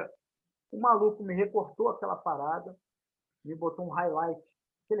sei o quê. O maluco me recortou aquela parada, me botou um highlight,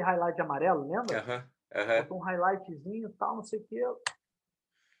 aquele highlight amarelo, lembra? Botou um highlightzinho, tal, não sei o quê.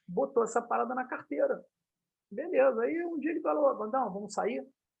 Botou essa parada na carteira. Beleza. Aí um dia ele falou, Vandão, vamos sair?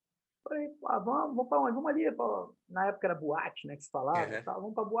 Falei, vamos para onde? Vamos ali. Na época era boate, né, que se falava. Tá,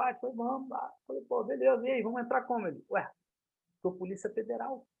 vamos para boate. Falei, vamos. Falei, pô, beleza. E aí, vamos entrar como? Ele, ué, sou Polícia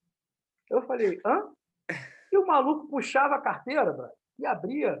Federal. Eu falei, hã? E o maluco puxava a carteira, bro, e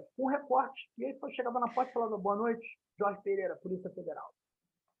abria um recorte. E aí chegava na porta e falava, boa noite, Jorge Pereira, Polícia Federal.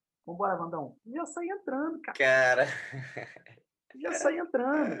 Vambora, Vandão. E já saí entrando, cara. Cara. Já saí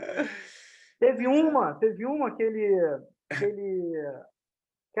entrando. Teve uma que ele...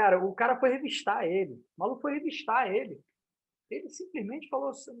 Cara, o cara foi revistar ele. O maluco foi revistar ele. Ele simplesmente falou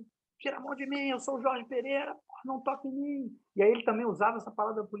assim, tira a mão de mim, eu sou o Jorge Pereira, não toque em mim. E aí ele também usava essa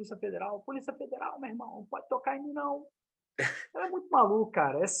palavra da Polícia Federal. Polícia Federal, meu irmão, não pode tocar em mim, não. Era muito maluco,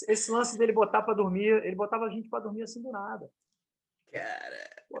 cara. Esse lance dele botar para dormir, ele botava a gente para dormir assim do nada.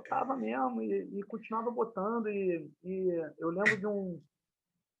 Cara. Botava mesmo e continuava botando. E eu lembro de um...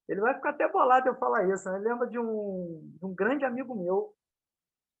 Ele vai ficar até bolado eu falar isso, né? Eu lembro de um grande amigo meu,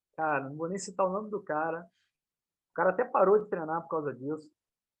 cara, não vou nem citar o nome do cara. O cara até parou de treinar por causa disso.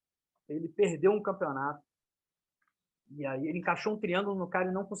 Ele perdeu um campeonato. E aí ele encaixou um triângulo no cara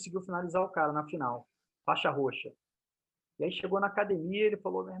e não conseguiu finalizar o cara na final. Faixa roxa. E aí chegou na academia e ele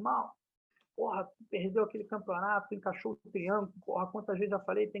falou, meu irmão, porra, tu perdeu aquele campeonato, tu encaixou o triângulo, porra, quantas vezes já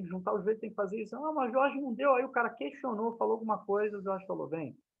falei, tem que juntar os joelhos, tem que fazer isso. Não, mas Jorge não deu. Aí o cara questionou, falou alguma coisa, o Jorge falou,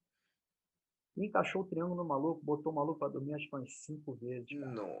 vem. E encaixou o triângulo no maluco, botou o maluco para dormir acho que umas 5 vezes,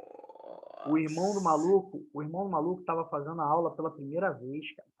 cara. Nossa. O irmão do maluco estava fazendo a aula pela primeira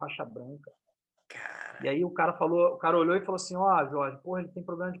vez, cara, faixa branca. Cara. E aí o cara olhou e falou assim, ó, Jorge, porra, ele tem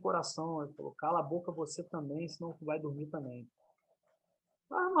problema de coração. Ele falou, cala a boca você também, senão tu vai dormir também.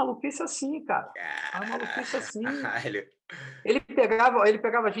 Maluquice assim, cara. Maluquice assim. Ele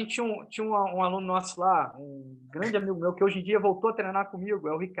pegava a gente, tinha um aluno nosso lá, um grande amigo meu, que hoje em dia voltou a treinar comigo,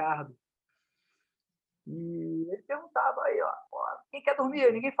 é o Ricardo. E ele perguntava aí, ó, quem quer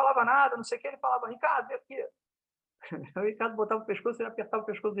dormir? Ninguém falava nada, não sei o que. Ele falava, Ricardo, vem aqui. O Ricardo botava o pescoço, ele apertava o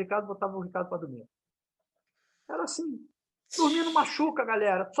pescoço do Ricardo, botava o Ricardo para dormir. Era assim, dormir não machuca,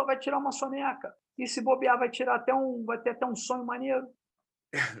 galera, só vai tirar uma soneca. E se bobear, vai ter até um sonho maneiro.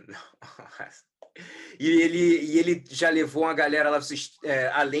 Nossa. E ele já levou uma galera lá,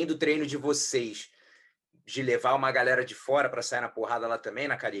 além do treino de vocês, de levar uma galera de fora para sair na porrada lá também,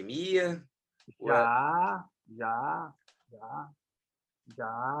 na academia? Já, já, já,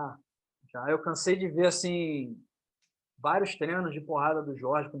 já, já. Eu cansei de ver, assim, vários treinos de porrada do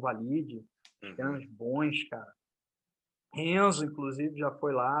Jorge com o Valide, treinos bons, cara. Renzo, inclusive, já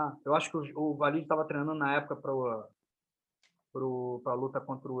foi lá. Eu acho que o Valide estava treinando na época para a luta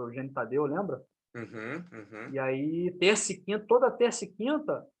contra o Eugênio Tadeu, lembra? E aí, terça e quinta, toda terça e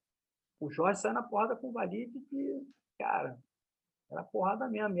quinta, o Jorge saia na porrada com o Valide que, cara, era porrada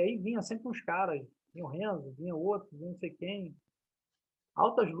mesmo. E aí vinha sempre uns caras, vinha o Renzo, vinha outro, vinha não sei quem.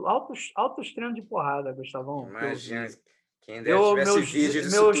 Altos treinos de porrada, Gustavão. Imagina, quem dera tivesse vídeo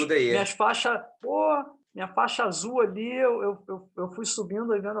disso tudo aí. Minhas faixas, minha faixa azul ali, eu fui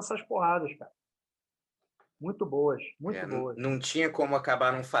subindo e vendo essas porradas, cara. Muito boas, muito boas. Não tinha como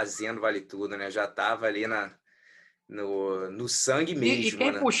acabar não fazendo vale tudo, né? Já estava ali no sangue mesmo.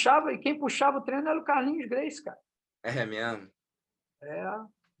 E quem puxava o treino era o Carlinhos Grace, cara. É mesmo?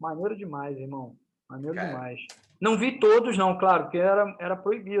 Maneiro demais, irmão. Maneiro cara. Demais. Não vi todos, não, claro, porque era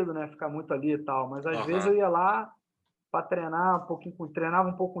proibido, né? Ficar muito ali e tal. Mas às vezes eu ia lá para treinar um pouquinho, treinava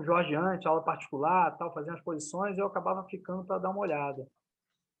um pouco com o Jorge antes, aula particular, tal, fazia as posições, e eu acabava ficando para dar uma olhada.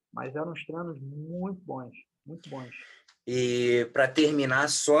 Mas eram uns treinos muito bons, muito bons. E para terminar,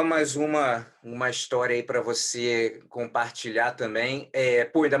 só mais uma história aí para você compartilhar também.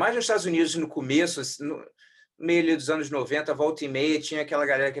 Ainda mais nos Estados Unidos, no começo, no meio dos anos 90, volta e meia, tinha aquela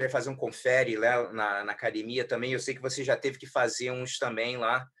galera que queria fazer um confere lá na academia também. Eu sei que você já teve que fazer uns também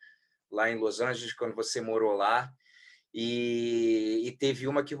lá em Los Angeles, quando você morou lá. E teve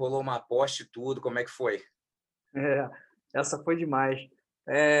uma que rolou uma aposta e tudo. Como é que foi? Essa foi demais.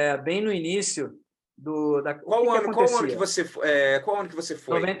 Bem no início Qual ano que você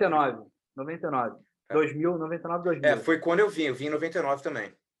foi? 99. 2000, 99, 2000. Foi quando eu vim em 99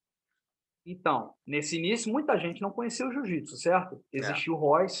 também. Então, nesse início, muita gente não conhecia o jiu-jitsu, certo? Existia o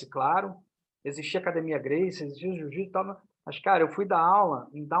Royce, claro, existia a Academia Gracie, existia o jiu-jitsu e tal, mas, cara, eu fui dar aula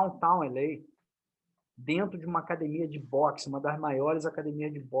em Downtown LA, dentro de uma academia de boxe, uma das maiores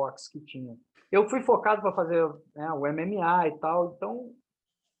academias de boxe que tinha. Eu fui focado para fazer o MMA e tal, então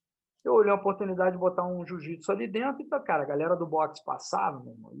eu olhei a oportunidade de botar um jiu-jitsu ali dentro, então, cara, a galera do boxe passava,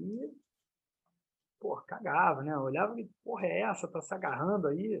 meu irmão, e, cagava, né? Eu olhava e, porra, é essa? Tá se agarrando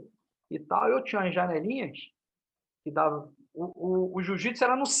aí e tal. Eu tinha umas janelinhas que dava... O jiu-jitsu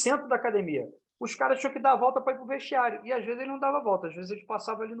era no centro da academia. Os caras tinham que dar a volta para ir pro vestiário, e às vezes ele não dava a volta, às vezes eles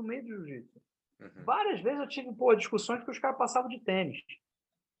passavam ali no meio do jiu-jitsu. Várias vezes eu tive discussões que os caras passavam de tênis.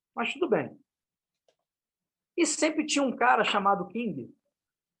 Mas tudo bem. E sempre tinha um cara chamado King,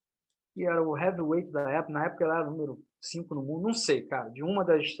 que era o heavyweight da época, na época ele era número 5 no mundo, não sei, cara, de uma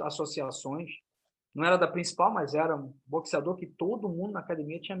das associações, não era da principal, mas era um boxeador que todo mundo na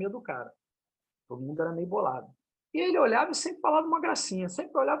academia tinha medo do cara. Todo mundo era meio bolado. E ele olhava e sempre falava uma gracinha,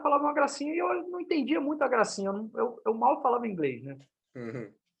 sempre olhava e falava uma gracinha, e eu não entendia muito a gracinha, eu mal falava inglês, né?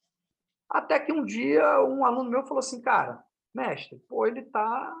 Até que um dia um aluno meu falou assim, cara, mestre, ele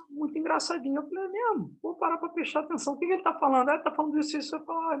tá muito engraçadinho. Eu falei, é mesmo? Vou parar para prestar atenção. O que ele tá falando? Ele tá falando isso. Eu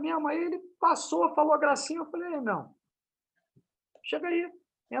falei, é mesmo? Aí ele passou, falou a gracinha. Eu falei, não, chega aí,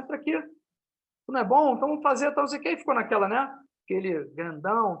 entra aqui. Não é bom? Então vamos fazer, então não sei o que. Aí ficou naquela, né? Aquele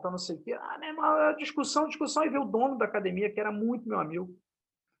grandão, então não sei o que. Meu irmão, discussão. E veio o dono da academia, que era muito meu amigo,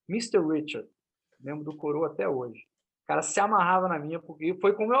 Mr. Richard. Lembro do coroa até hoje. O cara se amarrava na minha, porque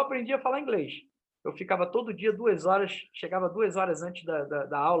foi como eu aprendi a falar inglês. Eu ficava todo dia 2 horas, chegava 2 horas antes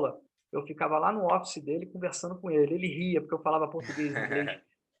da aula, eu ficava lá no office dele conversando com ele. Ele ria, porque eu falava português e inglês.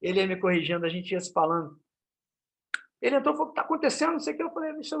 Ele ia me corrigindo, a gente ia se falando. Ele entrou e falou, o que está acontecendo? Não sei o que. Eu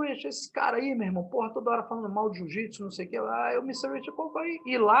falei, Mr. Rich, esse cara aí, meu irmão, toda hora falando mal de jiu-jitsu, não sei o que. Eu, Mr. Rich,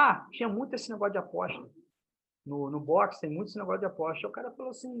 e lá tinha muito esse negócio de aposta. No boxe tem muito esse negócio de aposta. O cara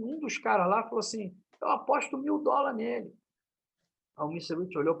falou assim, um dos caras lá falou assim, eu aposto $1.000 nele. Aí o Mr.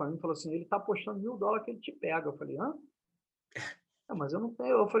 Rich olhou para mim e falou assim, ele está apostando $1.000 que ele te pega. Eu falei, hã? Mas eu não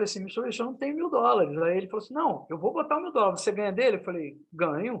tenho. Eu falei assim, Mr. Rich, eu não tenho $1.000. Aí ele falou assim, não, eu vou botar $1.000. Você ganha dele? Eu falei,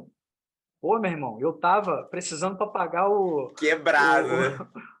 ganho. Pô, meu irmão, eu tava precisando para pagar Quebrado,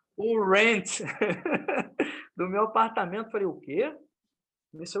 o rent do meu apartamento. Falei, o quê?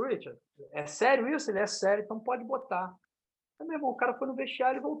 Mr. Richard, é sério isso? Ele é sério, então pode botar. Aí, meu irmão, o cara foi no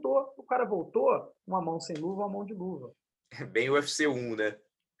vestiário e voltou. O cara voltou, uma mão sem luva, uma mão de luva. Bem UFC 1, né?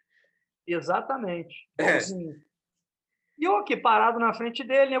 Exatamente. Igualzinho. E eu aqui parado na frente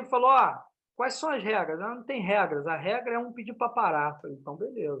dele, ele falou, quais são as regras? Não tem regras, a regra é um pedir para parar. Falei, então,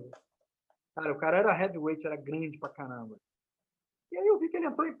 beleza. Cara, o cara era heavyweight, era grande pra caramba. E aí eu vi que ele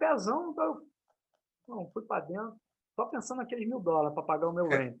entrou em pezão, então eu não, fui para dentro, só pensando naqueles $1.000 para pagar o meu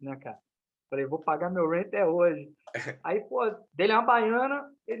rent, né, cara? Falei, vou pagar meu rent hoje. Aí, pô, dele é uma baiana,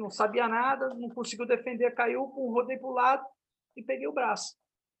 ele não sabia nada, não conseguiu defender, caiu, rodei para o lado e peguei o braço.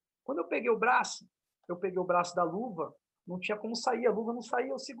 Quando eu peguei o braço da luva, não tinha como sair, a luva não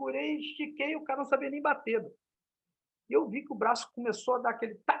saía, eu segurei, estiquei, o cara não sabia nem bater. E eu vi que o braço começou a dar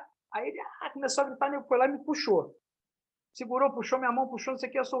aquele tá, aí ele começou a gritar, ele foi lá e me puxou. Segurou, puxou minha mão, puxou, não sei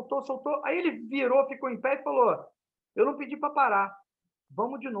o que, soltou. Aí ele virou, ficou em pé e falou, eu não pedi para parar,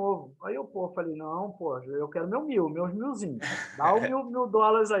 vamos de novo. Aí eu, falei, não, eu quero meus 1.000zinhos. Dá o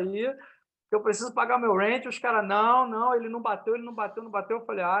 $1.000 aí, que eu preciso pagar meu rent. Os caras, não, ele não bateu. Eu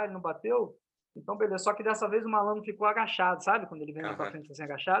falei, ele não bateu? Então, beleza. Só que dessa vez o malandro ficou agachado, sabe? Quando ele vem na tua frente assim,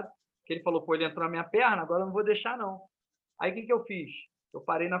 agachado. Que ele falou, ele entrou na minha perna, agora eu não vou deixar, não. Aí, o que eu fiz? Eu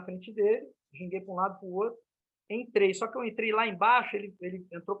parei na frente dele, ginguei para um lado para o outro, entrei. Só que eu entrei lá embaixo, ele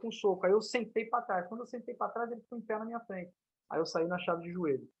entrou com um soco. Aí eu sentei para trás. Quando eu sentei para trás, ele ficou em pé na minha frente. Aí eu saí na chave de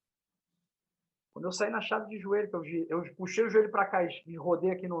joelho. Quando eu saí na chave de joelho, que eu puxei o joelho para cá e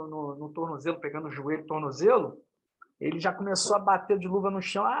rodei aqui no tornozelo, pegando o joelho, tornozelo, ele já começou a bater de luva no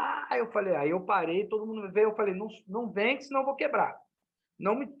chão. Eu falei, aí eu parei, todo mundo veio, eu falei, não vem, senão eu vou quebrar.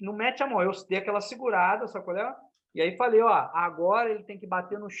 Não mete a mão. Eu dei aquela segurada, sabe qual é? E aí falei, agora ele tem que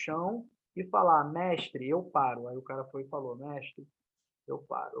bater no chão e falar, mestre, eu paro. Aí o cara foi e falou, mestre, eu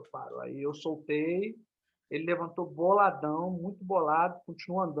paro. Aí eu soltei, ele levantou boladão, muito bolado,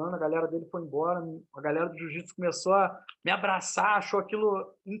 continuou andando, a galera dele foi embora, a galera do jiu-jitsu começou a me abraçar, achou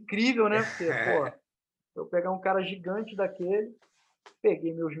aquilo incrível, né? Porque, eu pegar um cara gigante daquele,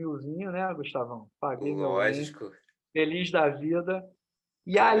 peguei meus 1.000zinhos, né, Gustavão? Paguei meu rent, Lógico. feliz da vida.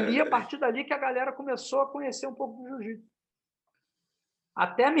 E ali, a partir dali, que a galera começou a conhecer um pouco do jiu-jitsu.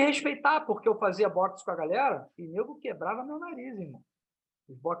 Até me respeitar, porque eu fazia boxe com a galera e nego quebrava meu nariz, irmão.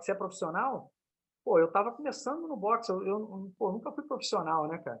 O boxe é profissional? Eu estava começando no boxe, eu nunca fui profissional,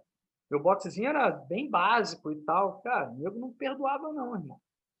 né, cara? Meu boxezinho era bem básico e tal. Cara, o nego não perdoava não, irmão.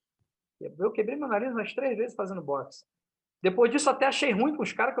 Eu quebrei meu nariz umas 3 vezes fazendo boxe. Depois disso, até achei ruim com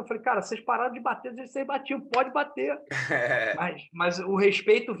os caras, que eu falei, cara, vocês pararam de bater, vocês batiam, pode bater. Mas o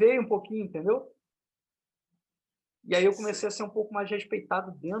respeito veio um pouquinho, entendeu? E aí eu comecei a ser um pouco mais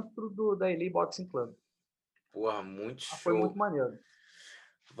respeitado dentro da LA Boxing Club. Porra, muito show. Foi muito maneiro.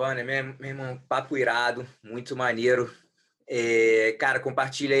 Vânia, meu irmão, papo irado, muito maneiro. Cara,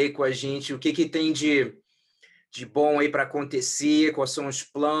 compartilha aí com a gente o que tem de bom aí para acontecer, quais são os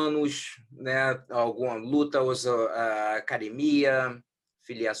planos, né? Alguma luta, a academia,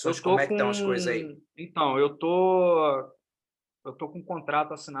 filiações, como é que estão as coisas aí? Então, eu tô com um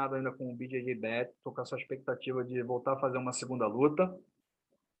contrato assinado ainda com o BJJ Bet, estou com essa expectativa de voltar a fazer uma segunda luta.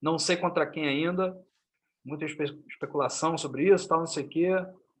 Não sei contra quem ainda, muita especulação sobre isso, tal, não sei o quê.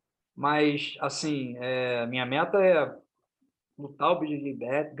 Mas, assim, minha meta é lutar o BJJ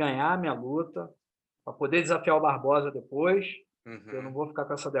Bet, ganhar a minha luta, para poder desafiar o Barbosa depois. Eu não vou ficar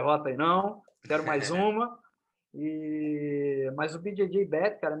com essa derrota aí, não. Quero mais uma. Mas o BJJ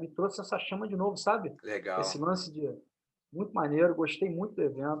Bet, cara, me trouxe essa chama de novo, sabe? Legal. Esse lance de... Muito maneiro, gostei muito do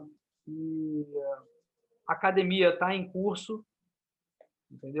evento. E a academia está em curso,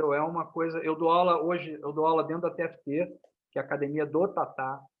 entendeu? É uma coisa... Eu dou aula dentro da TFT, que é a academia do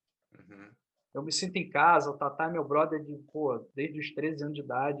Tatá. Eu me sinto em casa, o Tatá é meu brother desde os 13 anos de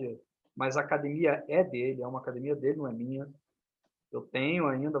idade, mas a academia é dele, é uma academia dele, não é minha. Eu tenho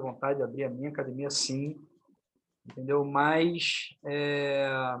ainda vontade de abrir a minha academia, sim, entendeu? Mas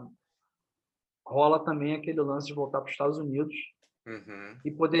rola também aquele lance de voltar para os Estados Unidos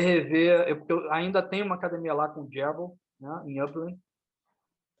e poder rever. Eu ainda tenho uma academia lá com o Jebel, né, em Upland.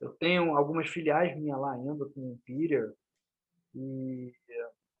 Eu tenho algumas filiais minhas lá ainda, com o Peter. E,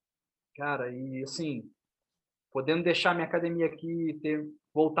 cara, e assim, podendo deixar minha academia aqui e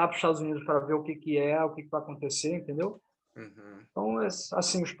voltar para os Estados Unidos para ver o que é, o que vai acontecer, entendeu? Então,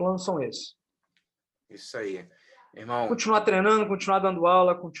 assim, os planos são esses. Isso aí. Irmão... Continuar treinando, continuar dando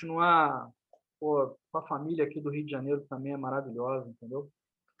aula, continuar com a família aqui do Rio de Janeiro também é maravilhosa, entendeu?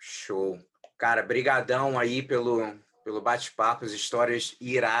 Show. Cara, brigadão aí pelo bate-papo, as histórias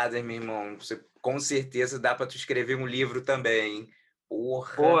iradas, meu irmão. Você, com certeza dá para tu escrever um livro também, hein?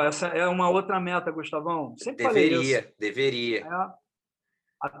 Porra. Essa é uma outra meta, Gustavão. Sempre falei isso. Deveria.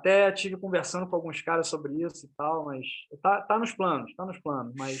 Até tive conversando com alguns caras sobre isso e tal, mas tá nos planos,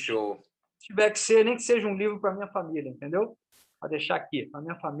 mas show. Se tiver que ser, nem que seja um livro para minha família, entendeu? Para deixar aqui, para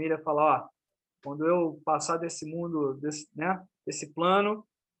minha família falar, quando eu passar desse mundo, desse plano,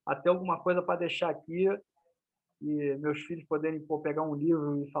 a ter alguma coisa para deixar aqui e meus filhos poderem pegar um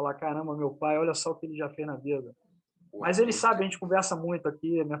livro e falar, caramba, meu pai, olha só o que ele já fez na vida. Porra, Mas eles muito. sabem, a gente conversa muito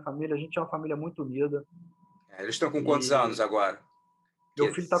aqui, minha família, a gente é uma família muito unida. Eles estão com quantos anos E agora?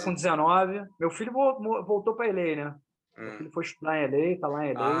 meu filho está com 19. Meu filho voltou para LA, né? Meu filho foi estudar em LA, está lá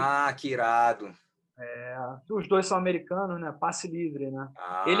em LA. Ah, que irado. Os dois são americanos, né? Passe livre, né?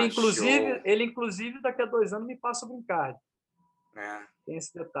 Ah, show. Ele, inclusive, daqui a 2 anos me passa o green card. É. Tem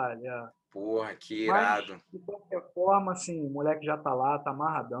esse detalhe. Porra, que Mas, irado. de qualquer forma, assim, o moleque já está lá, está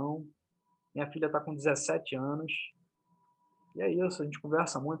amarradão. Minha filha está com 17 anos. E é isso, a gente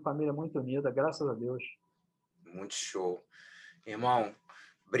conversa muito, família muito unida, graças a Deus. Muito show. Irmão,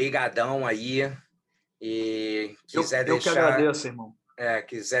 brigadão aí. E Eu que agradeço, irmão.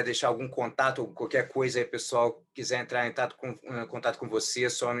 quiser deixar algum contato, qualquer coisa aí, pessoal, quiser entrar em contato com você,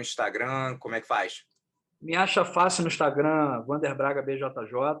 só no Instagram, como é que faz? Me acha fácil no Instagram, Vander Braga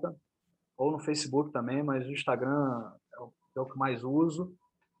BJJ, ou no Facebook também, mas o Instagram é o que mais uso.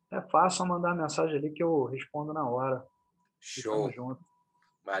 É fácil mandar mensagem ali que eu respondo na hora. E tamo Show. junto.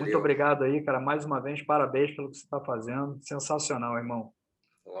 Muito Valeu. obrigado aí, cara. Mais uma vez, parabéns pelo que você está fazendo. Sensacional, irmão.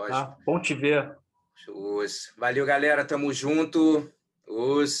 Lógico. Tá? Bom te ver. Valeu, galera. Tamo junto.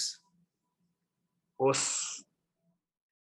 Os.